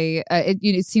beautiful way.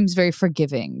 It seems very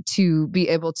forgiving to be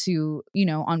able to,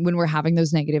 on when we're having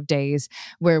those negative days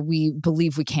where we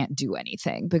believe we can't do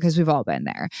anything, because we've all been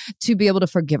there, to be able to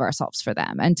forgive ourselves for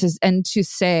them and to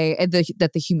say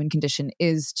that the human condition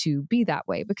is to be that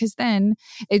way, because then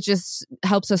it just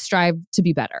helps us strive to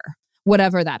be better,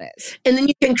 whatever that is. And then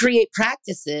you can create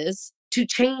practices to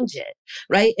change it,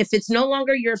 right? If it's no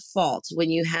longer your fault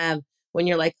when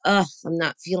you're like, I'm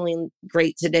not feeling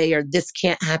great today, or this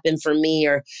can't happen for me,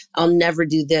 or I'll never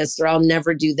do this, or I'll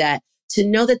never do that, to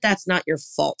know that that's not your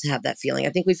fault to have that feeling.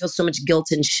 I think we feel so much guilt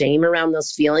and shame around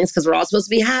those feelings because we're all supposed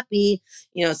to be happy,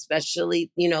 especially,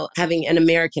 having an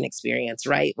American experience,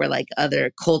 right? Where like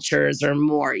other cultures are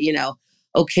more,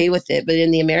 okay with it. But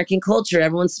in the American culture,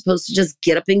 everyone's supposed to just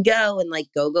get up and go and like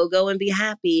go and be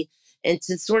happy. And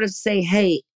to sort of say,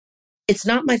 hey, it's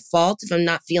not my fault if I'm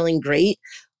not feeling great.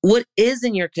 What is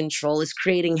in your control is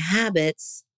creating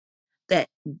habits that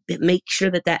make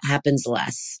sure that happens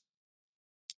less.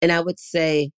 And I would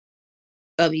say,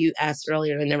 you asked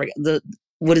earlier,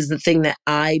 what is the thing that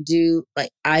I do?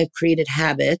 Like I've created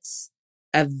habits,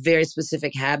 very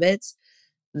specific habits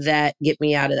that get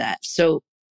me out of that. So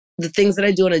the things that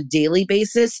I do on a daily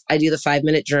basis, I do the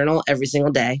 5-minute journal every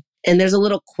single day. And there's a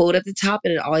little quote at the top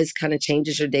and it always kind of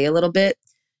changes your day a little bit.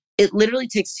 It literally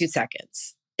takes 2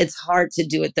 seconds. It's hard to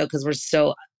do it though, because we're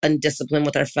so undisciplined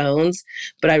with our phones.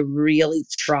 But I really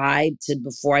try to,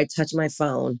 before I touch my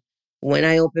phone, when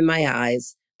I open my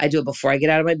eyes, I do it before I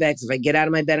get out of my bed. Because if I get out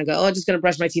of my bed and go, I'm just going to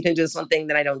brush my teeth and do this one thing,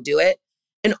 then I don't do it.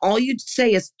 And all you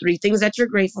say is 3 things that you're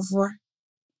grateful for.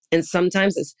 And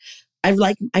sometimes it's, I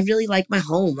really like my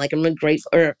home. Like I'm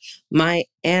grateful, or my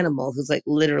animal who's like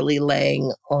literally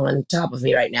laying on top of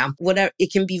me right now. Whatever.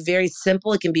 It can be very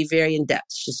simple. It can be very in depth.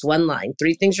 It's just one line.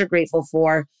 3 things you're grateful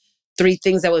for, 3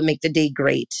 things that would make the day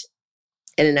great,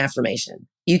 and an affirmation.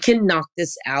 You can knock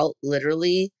this out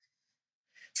literally.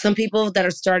 Some people that are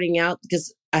starting out,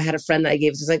 because I had a friend that I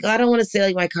gave, she's like, I don't want to say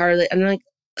like my car. And I'm like,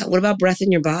 what about breath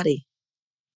in your body?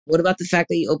 What about the fact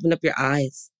that you opened up your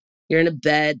eyes? You're in a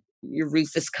bed. Your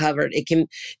roof is covered.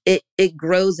 It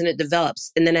grows and it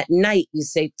develops. And then at night, you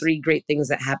say 3 great things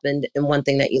that happened and 1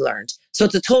 thing that you learned. So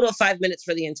it's a total of 5 minutes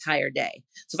for the entire day.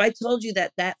 So if I told you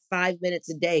that 5 minutes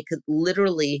a day could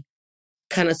literally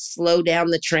kind of slow down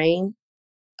the train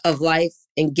of life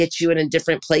and get you in a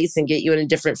different place and get you in a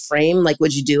different frame, like,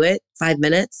 would you do it? 5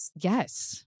 minutes?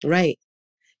 Yes. Right.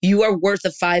 You are worth a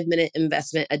 5-minute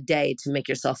investment a day to make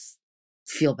yourself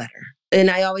feel better. And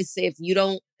I always say, if you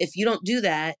don't do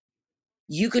that,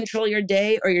 you control your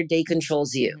day or your day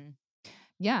controls you. Mm-hmm.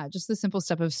 Yeah. Just the simple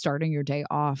step of starting your day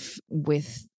off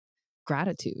with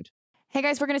gratitude. Hey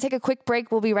guys, we're going to take a quick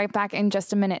break. We'll be right back in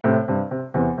just a minute.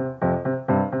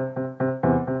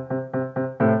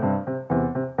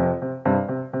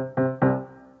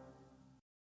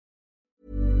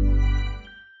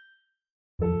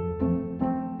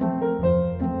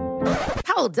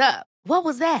 Hold up. What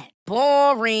was that?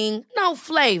 Boring. No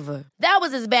flavor. That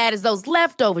was as bad as those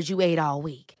leftovers you ate all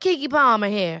week. Keke Palmer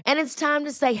here, and it's time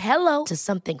to say hello to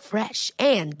something fresh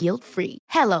and guilt-free.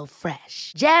 Hello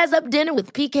Fresh. Jazz up dinner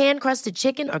with pecan-crusted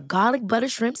chicken or garlic butter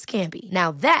shrimp scampi.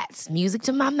 Now that's music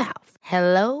to my mouth.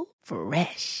 Hello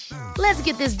Fresh. Let's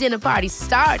get this dinner party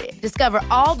started. Discover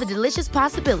all the delicious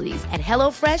possibilities at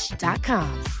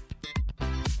hellofresh.com.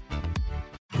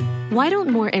 Why don't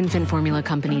more infant formula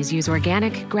companies use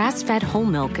organic, grass-fed whole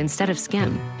milk instead of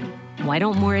skim? Why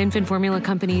don't more infant formula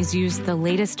companies use the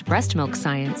latest breast milk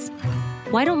science?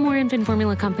 Why don't more infant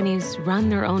formula companies run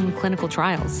their own clinical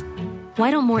trials?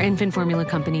 Why don't more infant formula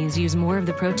companies use more of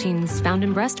the proteins found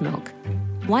in breast milk?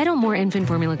 Why don't more infant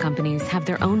formula companies have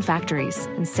their own factories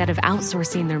instead of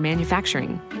outsourcing their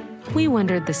manufacturing? We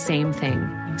wondered the same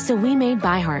thing. So we made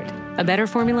ByHeart, a better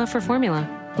formula for formula.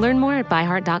 Learn more at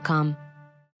byheart.com.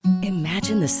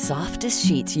 Imagine the softest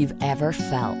sheets you've ever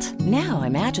felt. Now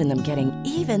imagine them getting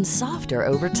even softer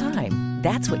over time.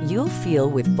 That's what you'll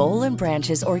feel with Boll &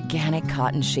 Branch's organic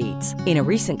cotton sheets. In a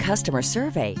recent customer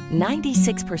survey,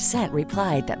 96%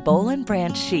 replied that Boll &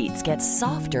 Branch sheets get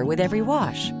softer with every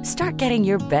wash. Start getting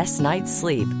your best night's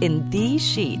sleep in these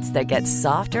sheets that get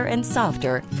softer and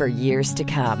softer for years to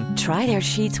come. Try their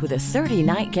sheets with a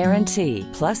 30-night guarantee.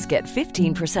 Plus, get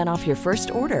 15% off your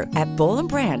first order at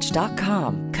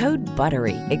bollandbranch.com. Code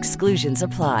BUTTERY. Exclusions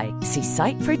apply. See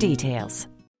site for details.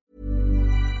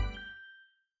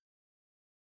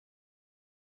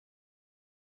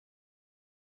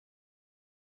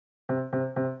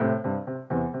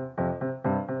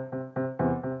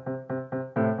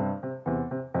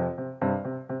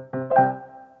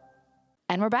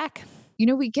 And we're back. You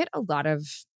know, we get a lot of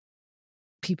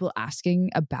people asking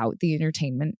about the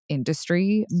entertainment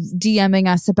industry, DMing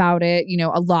us about it. You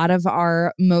know, a lot of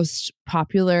our most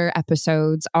popular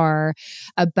episodes are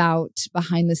about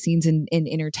behind the scenes in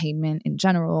entertainment in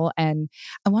general. And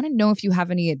I want to know if you have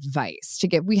any advice to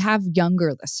give. We have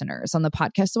younger listeners on the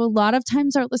podcast. So a lot of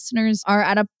times our listeners are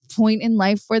at a point in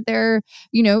life where they're,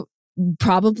 you know,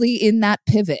 probably in that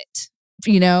pivot,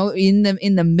 you know, in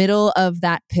the middle of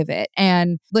that pivot.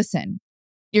 And listen,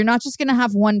 you're not just going to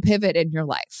have one pivot in your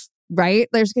life, right?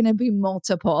 There's going to be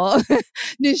multiple.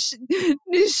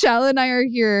 Nichelle and I are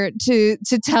here to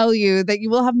tell you that you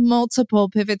will have multiple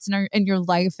pivots in your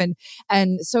life.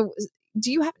 And so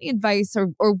do you have any advice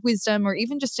or wisdom or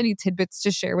even just any tidbits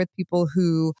to share with people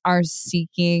who are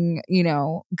seeking, you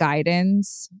know,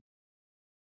 guidance?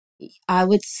 I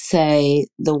would say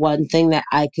the one thing that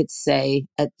I could say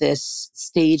at this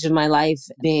stage of my life,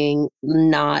 being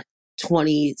not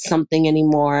 20 something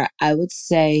anymore, I would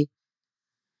say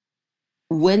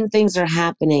when things are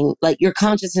happening, like, your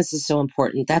consciousness is so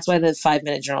important. That's why the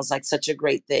 5-minute journal is like such a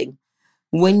great thing.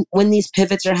 When these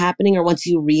pivots are happening, or once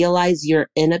you realize you're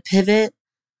in a pivot,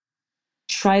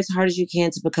 try as hard as you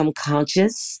can to become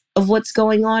conscious of what's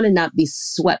going on and not be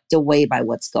swept away by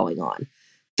what's going on.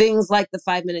 Things like the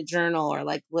 5-minute journal, or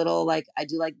like little, like I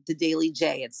do like the Daily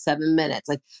J, it's 7 minutes,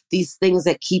 like these things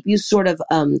that keep you sort of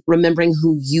remembering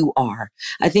who you are.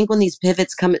 I think when these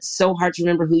pivots come, it's so hard to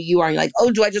remember who you are. And you're like,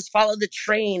 oh, do I just follow the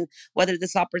train, whether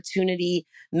this opportunity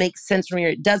makes sense from here?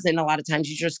 It doesn't. A lot of times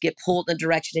you just get pulled in a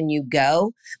direction and you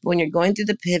go. But when you're going through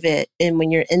the pivot and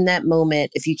when you're in that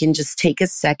moment, if you can just take a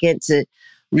second to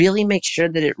really make sure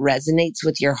that it resonates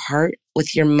with your heart,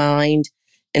 with your mind,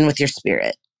 and with your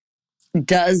spirit.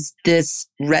 Does this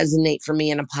resonate for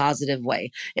me in a positive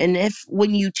way? And if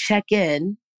when you check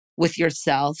in with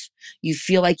yourself, you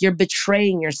feel like you're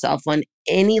betraying yourself on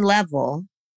any level,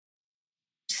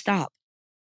 stop.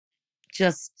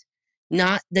 Just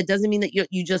not, that doesn't mean that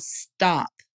you just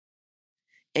stop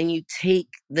and you take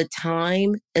the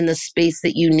time and the space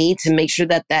that you need to make sure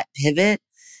that that pivot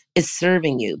is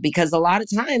serving you. Because a lot of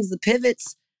times the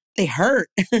pivots, they hurt.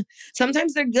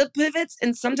 Sometimes they're good pivots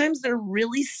and sometimes they're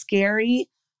really scary,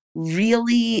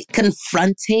 really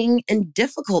confronting and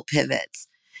difficult pivots.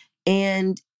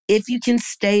 And if you can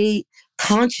stay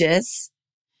conscious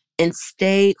and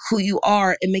stay who you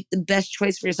are and make the best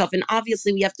choice for yourself. And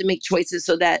obviously we have to make choices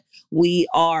so that we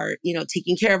are,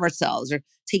 taking care of ourselves or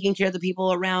taking care of the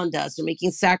people around us or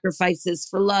making sacrifices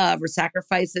for love or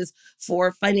sacrifices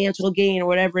for financial gain or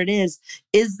whatever it is.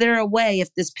 Is there a way,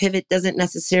 if this pivot doesn't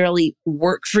necessarily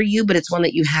work for you, but it's one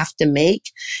that you have to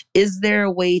make, is there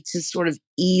a way to sort of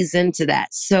ease into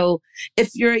that? So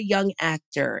if you're a young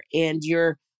actor and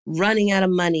you're running out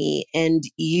of money and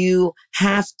you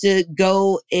have to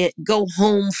go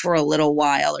home for a little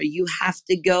while, or you have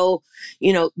to go,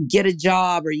 get a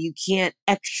job, or you can't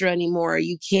extra anymore, or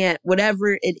you can't,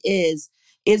 whatever it is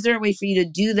there a way for you to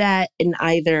do that and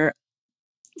either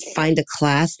find a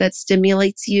class that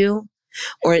stimulates you?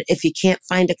 Or if you can't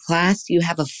find a class, you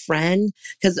have a friend,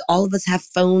 because all of us have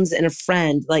phones and a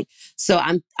friend. So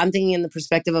I'm thinking in the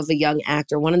perspective of a young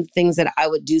actor. One of the things that I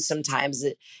would do sometimes,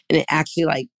 and it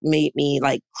actually made me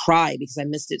cry because I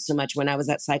missed it so much when I was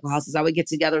at Cycle House, is I would get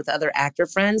together with other actor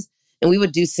friends and we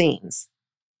would do scenes.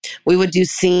 We would do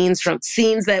scenes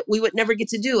that we would never get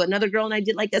to do. Another girl and I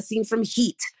did a scene from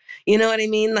Heat. You know what I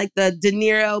mean? Like the De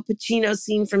Niro Pacino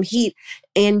scene from Heat.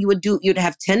 And you'd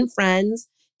have 10 friends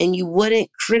and you wouldn't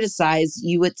criticize.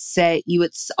 You would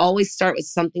always start with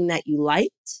something that you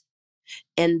liked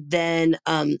and then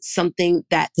something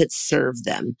that could serve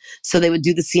them. So they would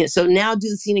do the scene. So now do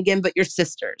the scene again, but your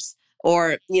sisters.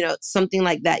 Or, something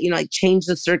like that, change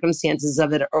the circumstances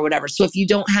of it or whatever. So if you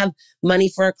don't have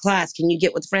money for a class, can you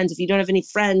get with friends? If you don't have any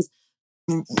friends,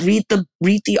 read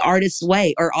the Artist's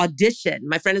Way or Audition.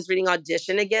 My friend is reading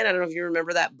Audition again. I don't know if you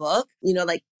remember that book.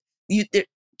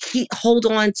 Hold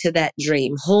on to that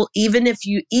dream. Even if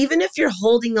you're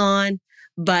holding on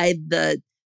by the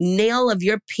nail of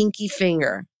your pinky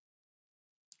finger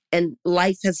and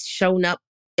life has shown up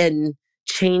and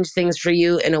changed things for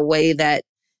you in a way that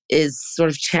is sort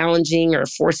of challenging or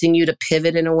forcing you to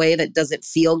pivot in a way that doesn't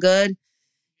feel good.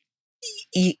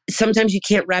 Sometimes you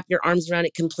can't wrap your arms around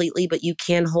it completely, but you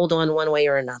can hold on one way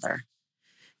or another.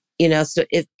 So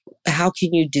how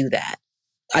can you do that?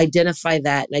 Identify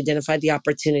that and identify the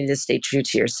opportunity to stay true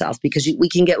to yourself, because we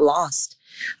can get lost.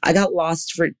 I got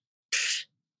lost for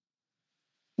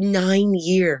 9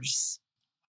 years.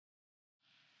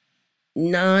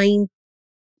 9,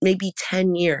 maybe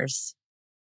 10 years.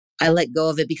 I let go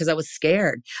of it because I was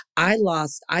scared. I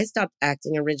stopped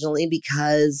acting originally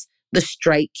because the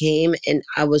strike came and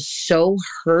I was so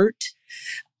hurt.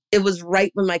 It was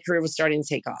right when my career was starting to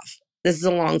take off. This is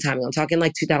a long time ago. I'm talking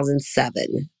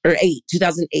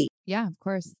 2008. Yeah, of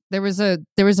course. There was a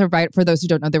for those who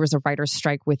don't know, there was a writer's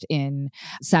strike within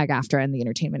SAG-AFTRA and the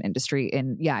entertainment industry I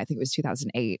think it was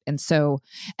 2008. And so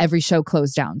every show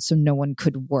closed down. So no one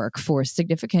could work for a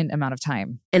significant amount of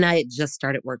time. And I had just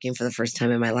started working for the first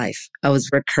time in my life. I was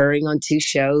recurring on 2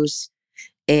 shows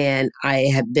and I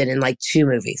had been in 2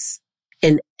 movies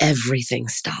and everything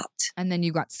stopped. And then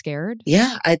you got scared?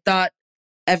 Yeah, I thought,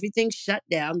 everything shut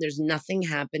down. There's nothing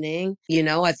happening.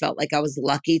 I felt like I was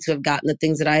lucky to have gotten the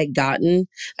things that I had gotten.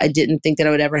 I didn't think that I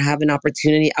would ever have an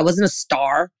opportunity. I wasn't a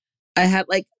star. I had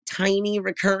tiny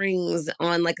recurrings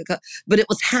on but it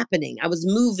was happening. I was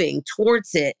moving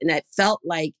towards it. And I felt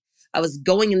like I was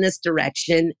going in this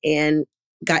direction and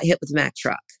got hit with a Mack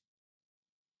truck.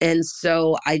 And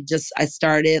so I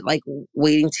started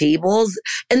waiting tables.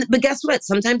 But guess what?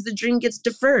 Sometimes the dream gets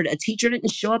deferred. A teacher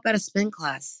didn't show up at a spin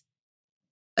class.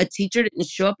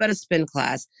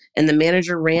 And the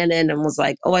manager ran in and was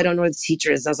like, "Oh, I don't know where the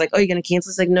teacher is." And I was like, "Oh, you're going to cancel?"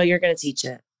 It's like, "No, you're going to teach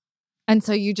it." And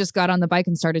so you just got on the bike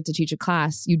and started to teach a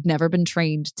class you'd never been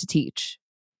trained to teach.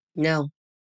 No.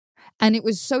 And it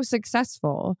was so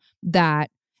successful that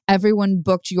everyone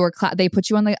booked your class. They put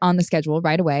you on the schedule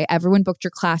right away. Everyone booked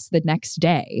your class the next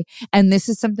day. And this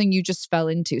is something you just fell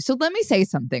into. So let me say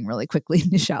something really quickly,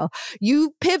 Nichelle.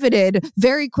 You pivoted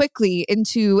very quickly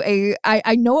into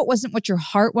I know it wasn't what your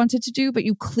heart wanted to do, but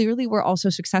you clearly were also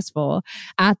successful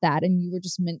at that. And you were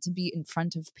just meant to be in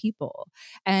front of people.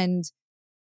 And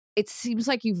it seems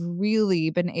like you've really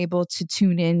been able to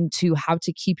tune in to how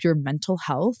to keep your mental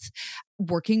health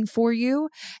working for you.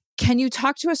 Can you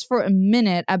talk to us for a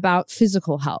minute about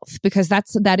physical health? Because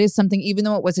that is something, even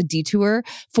though it was a detour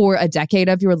for a decade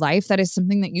of your life, that is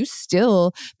something that you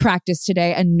still practice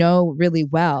today and know really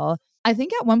well. I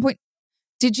think at one point,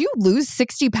 did you lose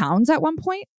 60 pounds at one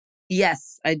point?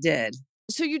 Yes, I did.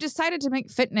 So you decided to make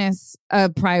fitness a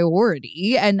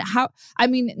priority. And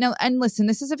and listen,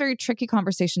 this is a very tricky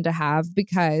conversation to have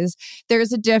because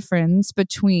there's a difference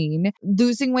between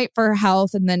losing weight for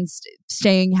health and then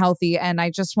staying healthy. And I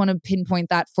just want to pinpoint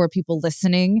that for people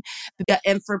listening. Yeah,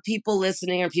 and for people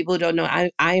listening or people who don't know,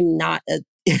 I'm not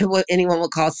what anyone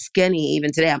would call skinny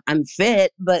even today. I'm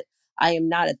fit, but I am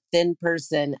not a thin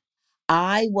person.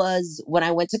 When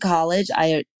I went to college,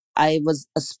 I was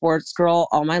a sports girl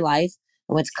all my life.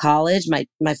 I went to college.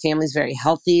 My family's very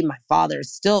healthy. My father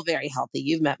is still very healthy.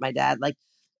 You've met my dad.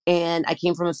 And I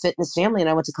came from a fitness family, and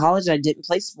I went to college and I didn't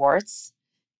play sports.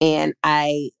 And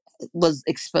I was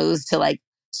exposed to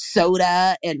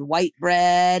soda and white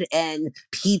bread and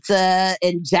pizza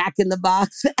and Jack in the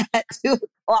Box at 2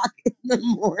 o'clock in the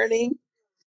morning.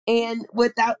 And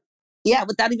without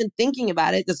even thinking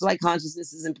about it, that's why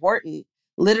consciousness is important.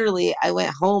 Literally, I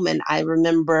went home and I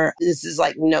remember, this is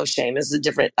no shame. This is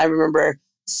I remember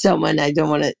someone,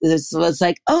 this was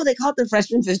oh, they call it the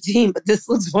freshman 15, but this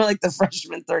looks more like the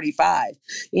freshman 35,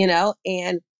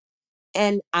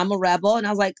 and I'm a rebel. And I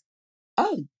was like,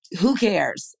 oh, who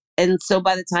cares? And so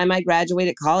by the time I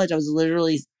graduated college, I was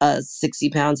literally 60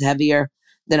 pounds heavier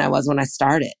than I was when I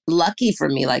started. Lucky for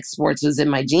me, sports was in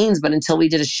my genes, but until we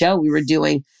did a show, we were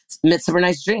doing Midsummer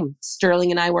Night's Dream.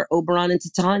 Sterling and I were Oberon and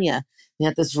Titania. We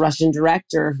had this Russian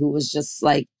director who was just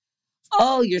like,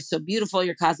 oh, you're so beautiful.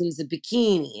 Your costume is a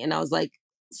bikini. And I was like,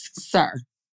 sir.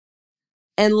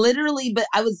 And literally, but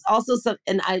I was also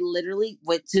and I literally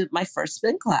went to my first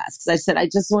spin class because I said, I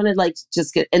just wanted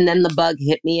just get, and then the bug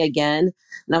hit me again.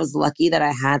 And I was lucky that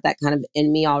I had that kind of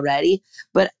in me already.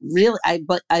 But really,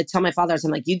 I tell my father, I'm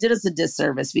like, you did us a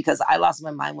disservice because I lost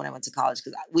my mind when I went to college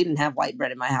because we didn't have white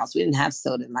bread in my house. We didn't have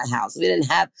soda in my house. We didn't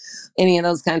have any of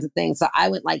those kinds of things. So I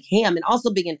went ham. And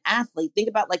also being an athlete, think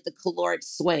about the caloric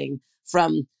swing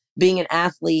from being an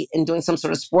athlete and doing some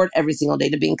sort of sport every single day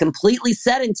to being completely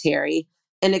sedentary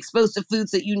and exposed to foods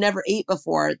that you never ate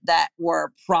before that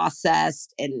were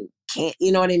processed and can't,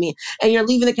 you know what I mean? And you're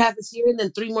leaving the cafeteria and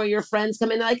then 3 more of your friends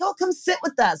come in and oh, come sit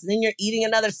with us. And then you're eating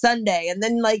another sundae. And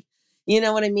then you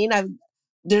know what I mean? I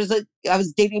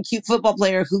was dating a cute football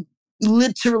player who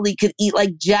literally could eat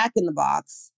Jack in the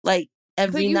Box,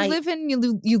 every night. But you live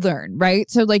and you learn, right?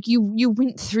 So you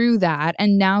went through that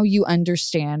and now you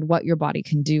understand what your body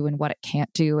can do and what it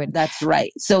can't do. And that's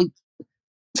right. So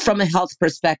from a health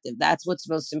perspective, that's what's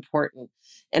most important.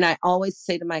 And I always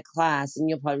say to my class, and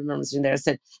you'll probably remember something there, I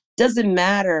said, doesn't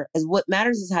matter, as what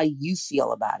matters is how you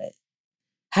feel about it.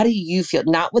 How do you feel?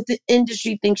 Not what the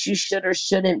industry thinks you should or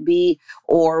shouldn't be,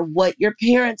 or what your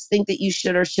parents think that you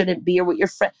should or shouldn't be, or what your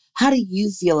friend. How do you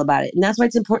feel about it? And that's why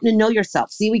it's important to know yourself.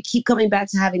 See, we keep coming back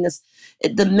to having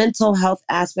the mental health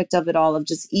aspect of it all, of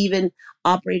just even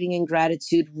operating in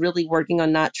gratitude, really working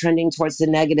on not trending towards the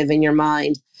negative in your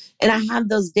mind. And I have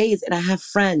those days, and I have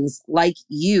friends like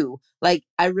you.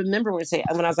 I remember when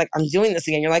I was I'm doing this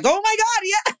again, you're like, oh my God,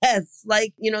 yes.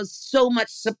 So much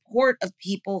support of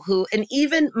people and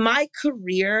even my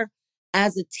career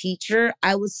as a teacher,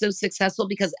 I was so successful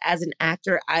because as an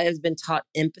actor, I have been taught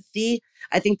empathy.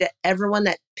 I think that everyone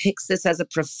that picks this as a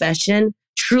profession,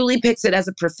 truly picks it as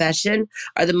a profession,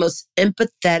 are the most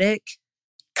empathetic,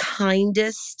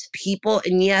 kindest people.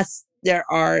 And yes, there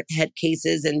are head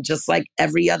cases, and just like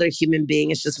every other human being,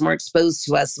 it's just more exposed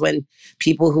to us when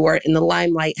people who are in the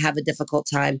limelight have a difficult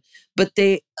time. But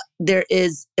there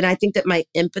is, and I think that my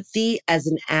empathy as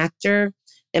an actor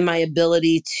and my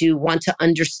ability to want to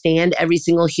understand every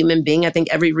single human being, I think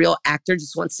every real actor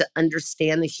just wants to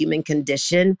understand the human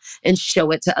condition and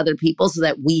show it to other people so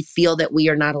that we feel that we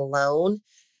are not alone.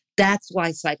 That's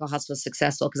why Cycle Hustle was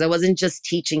successful, because I wasn't just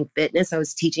teaching fitness. I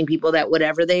was teaching people that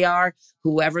whatever they are,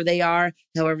 whoever they are,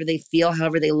 however they feel,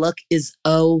 however they look is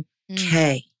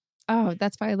okay. Oh,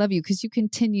 that's why I love you, because you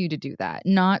continue to do that,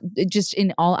 not just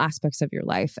in all aspects of your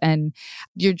life. And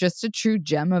you're just a true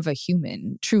gem of a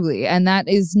human, truly. And that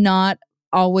is not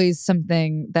always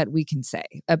something that we can say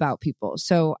about people.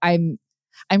 So I'm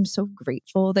so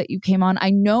grateful that you came on. I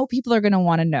know people are going to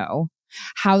want to know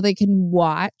how they can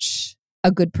watch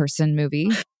A Good Person movie.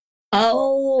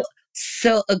 Oh,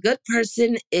 so A Good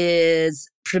Person is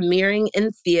premiering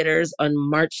in theaters on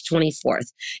March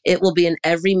 24th. It will be in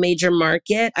every major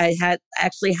market. I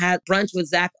actually had brunch with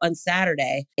Zach on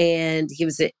Saturday, and he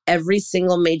was at every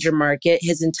single major market.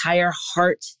 His entire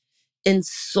heart and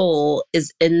soul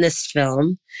is in this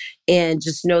film. And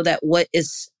just know that what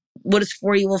is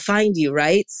for you will find you,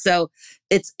 right? So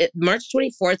it's March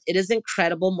 24th. It is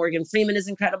incredible. Morgan Freeman is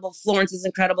incredible. Florence is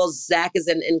incredible. Zach is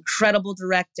an incredible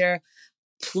director.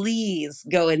 Please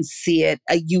go and see it.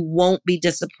 You won't be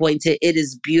disappointed. It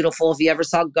is beautiful. If you ever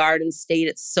saw Garden State,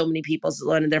 it's so many people's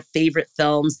one of their favorite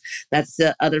films. That's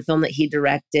the other film that he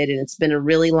directed, and it's been a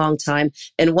really long time.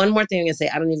 And one more thing I'm going to say,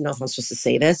 I don't even know if I'm supposed to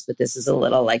say this, but this is a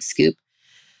little scoop.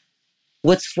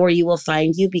 What's for you will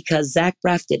find you, because Zach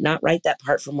Braff did not write that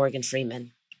part for Morgan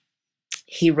Freeman.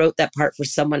 He wrote that part for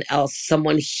someone else,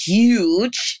 someone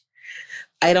huge.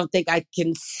 I don't think I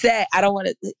can say, I don't want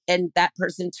to, and that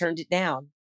person turned it down.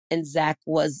 And Zach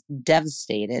was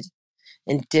devastated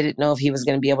and didn't know if he was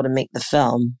going to be able to make the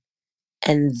film.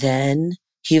 And then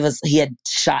he had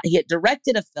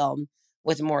directed a film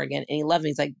with Morgan and he loved it.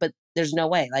 He's like, but there's no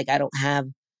way. Like, I don't have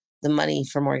the money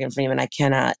for Morgan Freeman. I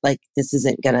cannot, like, this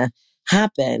isn't going to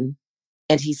happen.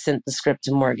 And he sent the script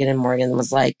to Morgan and Morgan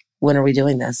was like, when are we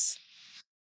doing this?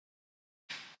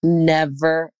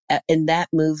 Never in that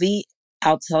movie,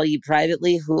 I'll tell you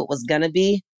privately who it was going to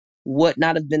be, would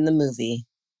not have been the movie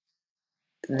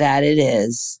that it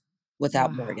is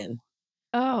without Morgan.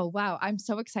 Oh, wow. I'm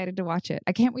so excited to watch it.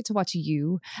 I can't wait to watch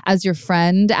you as your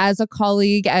friend, as a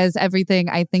colleague, as everything.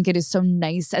 I think it is so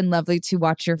nice and lovely to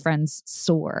watch your friends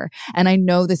soar. And I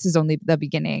know this is only the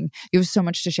beginning. You have so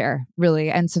much to share, really.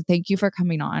 And so thank you for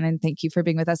coming on and thank you for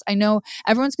being with us. I know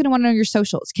everyone's going to want to know your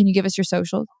socials. Can you give us your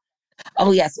socials?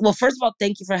 Oh, yes. Well, first of all,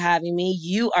 thank you for having me.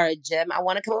 You are a gem. I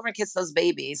want to come over and kiss those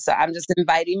babies. So I'm just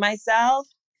inviting myself.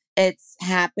 It's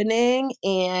happening.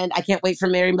 And I can't wait for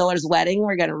Mary Miller's wedding.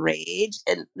 We're going to rage.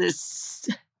 And it's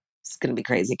going to be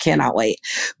crazy. Cannot wait.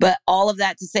 But all of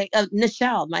that to say,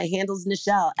 Nichelle, my handle's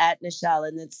Nichelle, @Nichelle.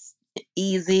 And it's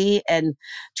easy, and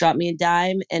drop me a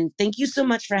dime. And thank you so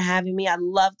much for having me. I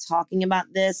love talking about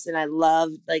this, and I love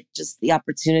like just the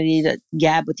opportunity to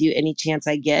gab with you any chance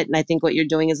I get. And I think what you're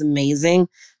doing is amazing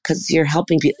because you're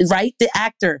helping people, right? The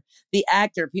actor.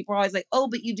 People are always like, oh,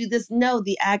 but you do this. No,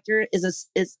 the actor is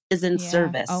in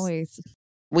service. Always.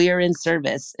 We are in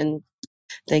service, and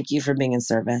thank you for being in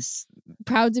service.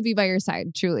 Proud to be by your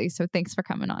side, truly. So thanks for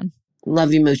coming on.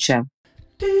 Love you mucho.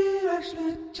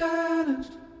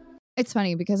 It's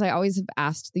funny because I always have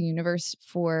asked the universe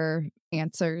for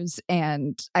answers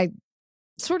and I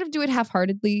sort of do it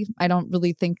half-heartedly. I don't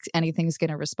really think anything's going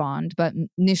to respond, but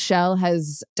Nichelle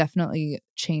has definitely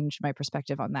changed my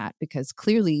perspective on that because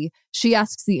clearly she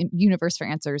asks the universe for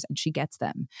answers and she gets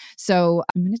them. So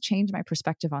I'm going to change my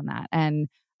perspective on that. And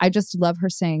I just love her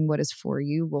saying what is for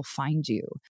you will find you,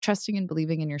 trusting and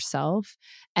believing in yourself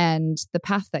and the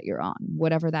path that you're on,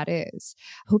 whatever that is.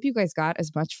 Hope you guys got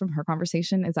as much from her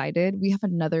conversation as I did. We have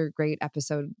another great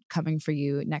episode coming for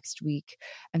you next week.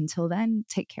 Until then,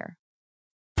 take care.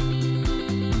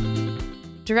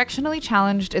 Directionally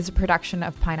Challenged is a production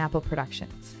of Pineapple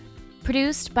Productions.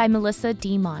 Produced by Melissa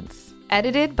D. Montz.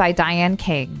 Edited by Diane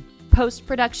King.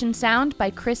 Post-production sound by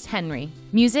Chris Henry.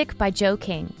 Music by Joe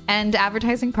King. And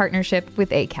advertising partnership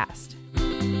with Acast.